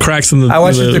through like the cracks in the. I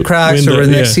watch it through the cracks window, or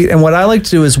in the next seat. And what I like to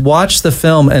do is watch the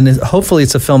film, and hopefully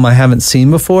it's a film I haven't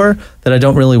seen before that I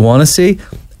don't really want to see,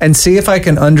 and see if I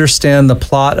can understand the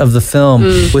plot of the film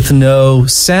with no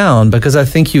sound, because I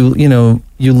think you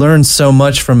learn so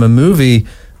much from a movie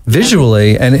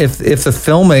visually, and if the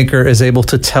filmmaker is able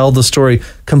to tell the story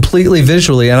completely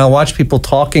visually, and I'll watch people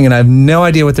talking and I have no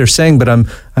idea what they're saying, but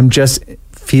I'm just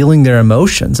feeling their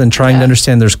emotions and trying to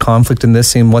understand there's conflict in this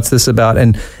scene, what's this about,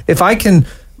 and if I can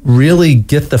really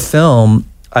get the film,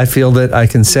 I feel that I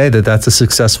can say that that's a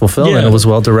successful film and it was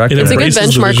well directed. It's a good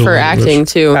benchmark for acting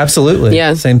too. Absolutely.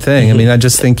 Yeah. Same thing. I mean, I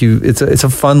just think it's a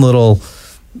fun little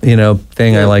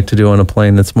thing I like to do on a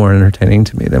plane that's more entertaining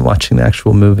to me than watching the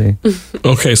actual movie.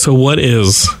 Okay, so what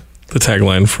is the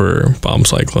tagline for Bomb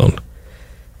Cyclone?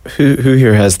 Who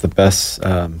here has the best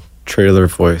trailer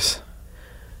voice?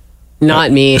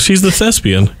 Not me. She's the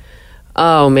thespian.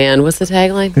 Oh man, what's the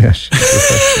tagline? Yeah,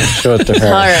 show it to her.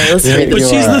 All right, let's read But it.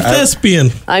 she's the thespian.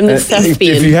 I'm the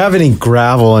thespian. If you have any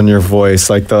gravel in your voice,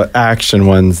 like the action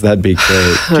ones, that'd be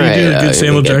great. Can you do a good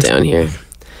Samuel Jackson? Down here.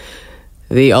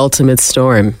 The ultimate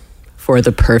storm for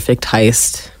the perfect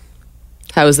heist.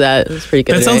 How was that? That's pretty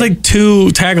good. That sounds like two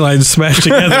taglines smashed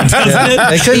together, doesn't it?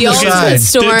 They couldn't The ultimate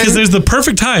storm. Because there's the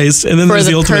perfect heist, and then for there's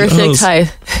the ultimate perfect host.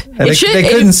 heist. They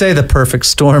couldn't say the perfect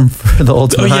storm for the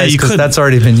ultimate heist because that's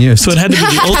already been used. So it had to be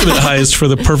the ultimate heist for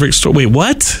the perfect storm. Wait,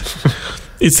 what?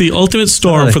 It's the ultimate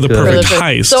storm for the perfect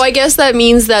heist. So I guess that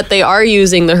means that they are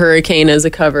using the hurricane as a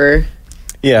cover.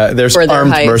 Yeah, there's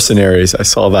armed mercenaries. I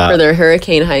saw that. For their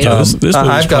hurricane heist. This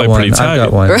I've got one. I've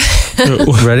got one.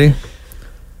 Ready?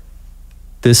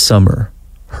 This summer,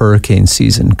 hurricane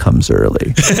season comes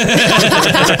early.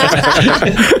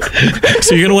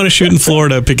 So you're going to want to shoot in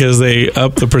Florida because they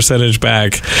up the percentage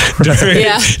back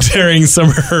during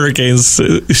summer hurricanes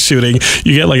shooting.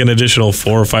 You get like an additional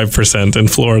 4 or 5% in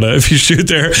Florida if you shoot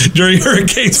there during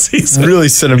hurricane season. Really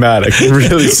cinematic.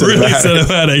 Really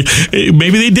cinematic.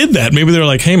 Maybe they did that. Maybe they're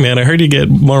like, hey man, I heard you get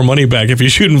more money back if you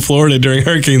shoot in Florida during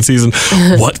hurricane season.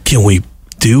 What can we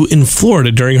do in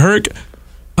Florida during hurricane?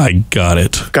 I got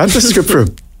it. Got the script for a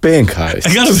bank heist.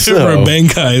 I got a script for a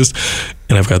bank heist,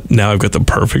 and I've got the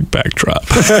perfect backdrop.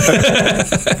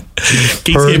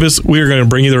 Geekscape we are going to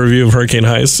bring you the review of Hurricane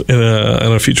Heist in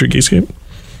a future Geekscape.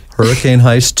 Hurricane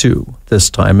Heist 2.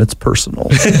 This time it's personal.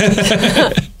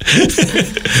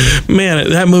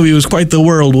 Man, that movie was quite the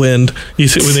whirlwind. You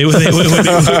see, when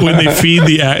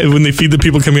they feed the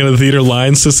people coming out of the theater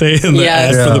lines to say in the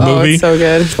ad for the movie. It's so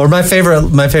good. Or my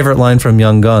favorite line from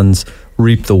Young Guns: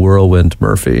 "Reap the whirlwind,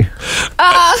 Murphy."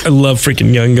 I love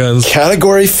freaking Young Guns.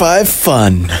 Category 5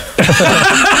 fun.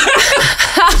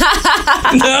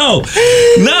 No.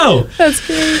 That's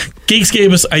great.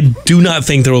 Geekscape, I do not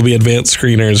think there will be advanced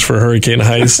screeners for Hurricane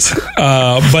Heist,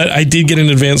 but I did get an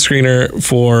advanced screener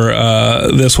for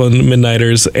this one,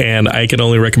 Midnighters, and I can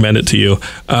only recommend it to you.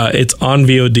 It's on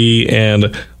VOD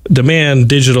and demand,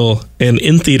 digital, and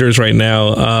in theaters right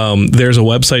now. There's a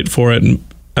website for it,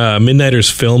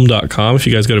 midnightersfilm.com. If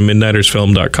you guys go to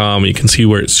midnightersfilm.com, you can see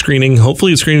where it's screening.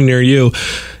 Hopefully it's screening near you.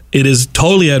 It is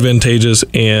totally advantageous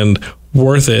and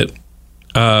worth it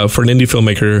for an indie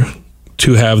filmmaker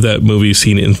to have that movie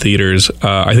seen in theaters.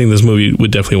 I think this movie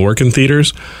would definitely work in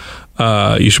theaters.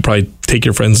 You should probably take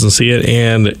your friends and see it.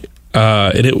 And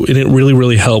it really,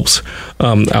 really helps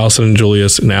Allison and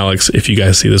Julius and Alex if you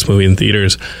guys see this movie in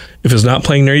theaters. If it's not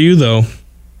playing near you, though,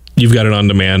 you've got it on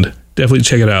demand. Definitely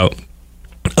check it out.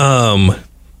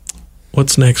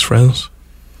 What's next, friends?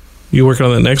 You working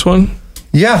on that next one?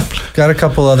 Yeah, got a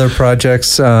couple other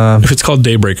projects. If it's called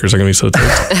Daybreakers, I'm going to be so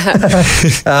tired.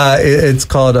 It's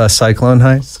called Cyclone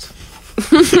Heist.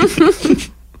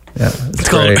 Yeah,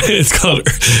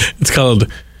 it's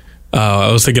called I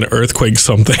was thinking Earthquake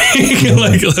something.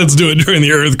 Like, let's do it during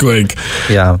the earthquake.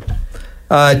 Yeah.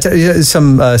 A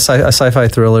sci-fi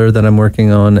thriller that I'm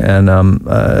working on, and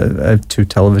I have 2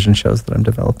 television shows that I'm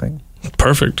developing.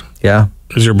 Perfect. Yeah.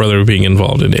 Is your brother being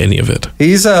involved in any of it?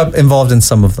 He's involved in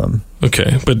some of them.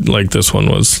 Okay, but like this one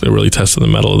it really tested the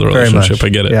metal of the relationship. I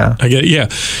get it. Yeah. I get it. Yeah.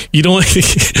 You don't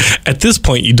at this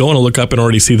point you don't want to look up and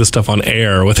already see the stuff on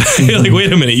air with like,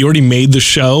 wait a minute, you already made the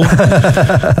show?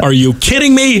 Are you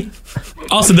kidding me?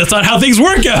 Also, that's not how things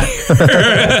work out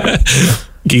here.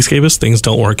 Geekscapists, things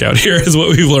don't work out here is what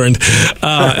we've learned.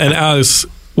 And Alice,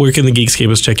 where can the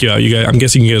Geekscapists check you out? You guys, I'm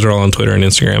guessing you guys are all on Twitter and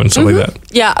Instagram and stuff like that.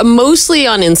 Yeah, mostly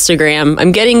on Instagram.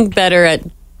 I'm getting better at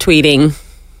tweeting,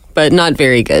 but not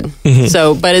very good.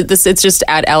 So, but it's just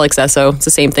at Alex Esso. It's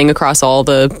the same thing across all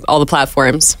the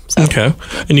platforms. So. Okay,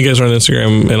 and you guys are on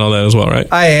Instagram and all that as well, right?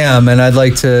 I am, and I'd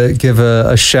like to give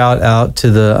a shout out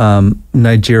to the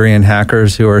Nigerian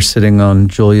hackers who are sitting on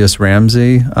Julius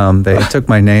Ramsey. They took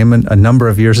my name a number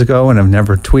of years ago, and I've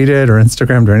never tweeted or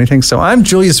Instagrammed or anything. So I'm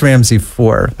Julius Ramsey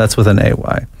 4. That's with an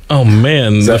AY. Oh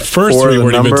man, the first three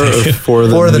were even taken. For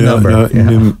the number.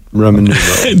 Roman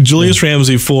numeral. Julius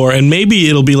Ramsey 4, and maybe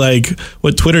it'll be like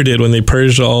what Twitter did when they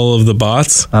purged all of the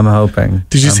bots. I'm hoping.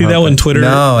 Did you see that when Twitter?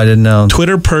 No, I didn't know.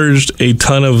 Twitter purged a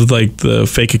ton of like the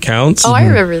fake accounts. Oh, I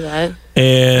remember that.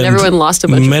 And everyone lost a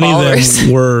bunch of followers. Many of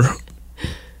them were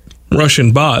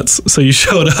Russian bots. So you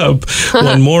showed up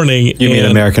one morning. You mean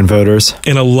American voters?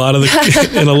 And a lot of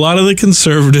the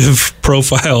conservative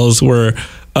profiles were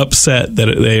upset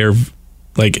that their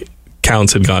like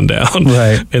counts had gone down,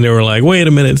 right? And they were like, "Wait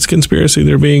a minute, it's conspiracy.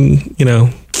 They're being,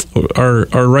 our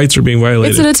rights are being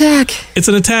violated. It's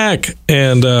an attack."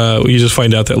 And you just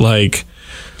find out that like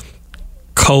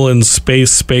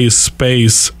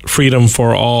 :space freedom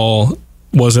for all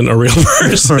wasn't a real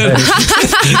person. Right.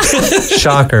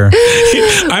 Shocker.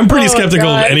 I'm pretty skeptical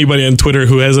of anybody on Twitter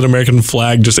who has an American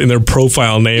flag just in their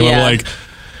profile name. Yeah. I'm like,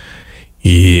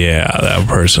 yeah, that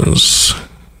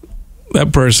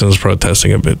person's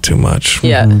protesting a bit too much.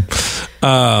 Yeah.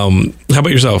 How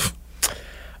about yourself?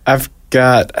 I've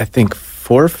got, I think,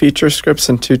 4 feature scripts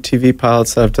and 2 TV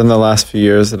pilots that I've done the last few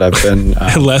years that I've been...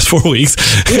 the last 4 weeks.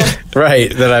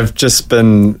 Right. That I've just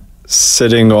been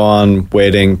sitting on,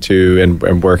 waiting to,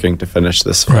 and working to finish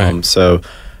this film. Right. So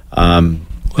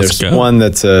there's one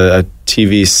that's a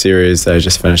TV series that I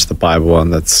just finished, the Bible one,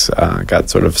 that's got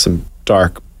sort of some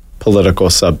dark political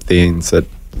sub-themes that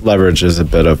leverages a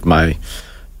bit of my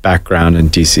background in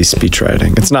DC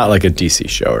speechwriting. It's not like a DC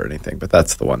show or anything, but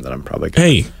that's the one that I'm probably going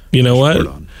to... Hey, you know what?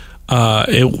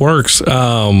 It works.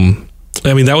 I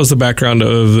mean, that was the background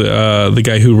of the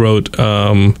guy who wrote...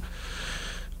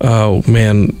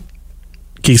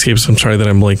 Geekscape, I'm sorry that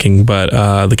I'm blinking, but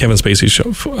the Kevin Spacey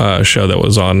show that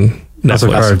was on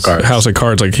Netflix. House of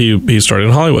Cards. Like he started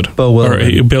in Hollywood.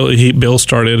 Bill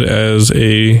started as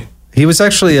a... He was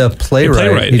actually a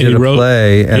playwright. He did a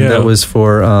play, and that was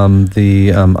for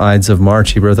the Ides of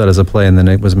March. He wrote that as a play, and then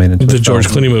it was made into the George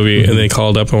Clooney movie. And they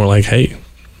called up and were like, "Hey,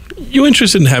 you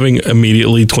interested in having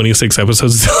immediately 26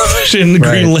 episodes of television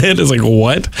greenlit?" It's like,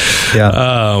 what? Yeah.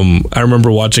 I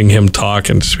remember watching him talk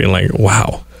and just being like,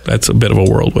 "Wow, that's a bit of a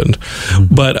whirlwind."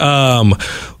 Mm-hmm. But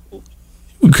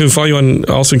can we follow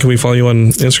you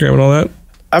on Instagram and all that?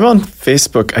 I'm on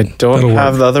Facebook. I don't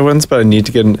have the other ones, but I need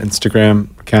to get an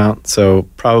Instagram account, so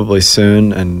probably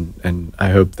soon. And I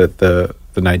hope that the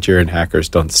Nigerian hackers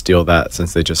don't steal that,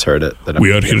 since they just heard it.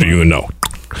 We are here, you know.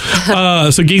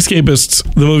 So Geekscapists,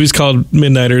 the movie's called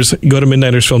Midnighters. Go to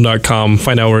midnightersfilm.com,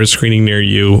 find out where it's screening near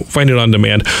you, find it on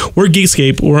demand. We're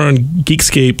Geekscape. We're on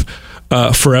Geekscape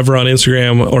forever on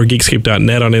Instagram, or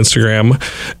geekscape.net on Instagram.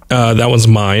 That one's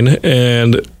mine.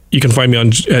 And you can find me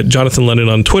at Jonathan Lennon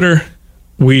on Twitter.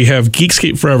 We have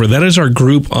Geekscape Forever. That is our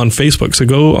group on Facebook. So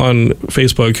go on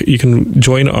Facebook. You can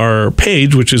join our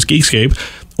page, which is Geekscape,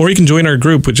 or you can join our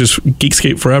group, which is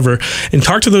Geekscape Forever, and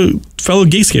talk to the fellow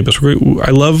Geekscapists.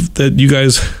 I love that you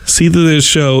guys see this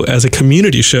show as a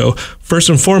community show, first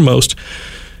and foremost.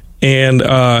 And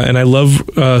I love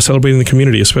celebrating the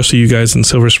community, especially you guys in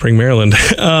Silver Spring, Maryland.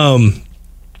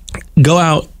 Go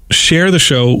out, share the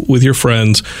show with your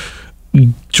friends.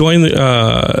 Join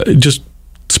just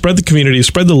spread the community,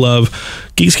 spread the love.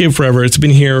 Geekscape Forever. It's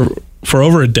been here for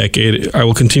over a decade. I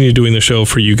will continue doing the show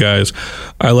for you guys.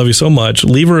 I love you so much.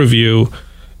 Leave a review,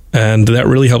 and that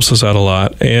really helps us out a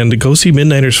lot. And go see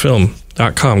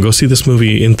midnightersfilm.com. Go see this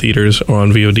movie in theaters or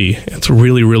on VOD. It's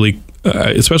really, really,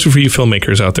 especially for you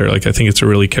filmmakers out there. Like, I think it's a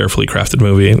really carefully crafted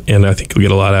movie, and I think you'll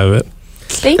get a lot out of it.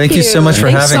 Thank you so much for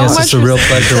having us. It's a real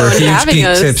pleasure. We're huge Geek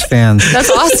Tips fans. That's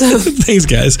awesome. Thanks,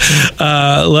 guys.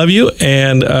 Love you,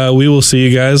 and we will see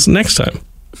you guys next time.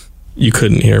 You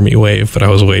couldn't hear me wave, but I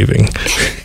was waving.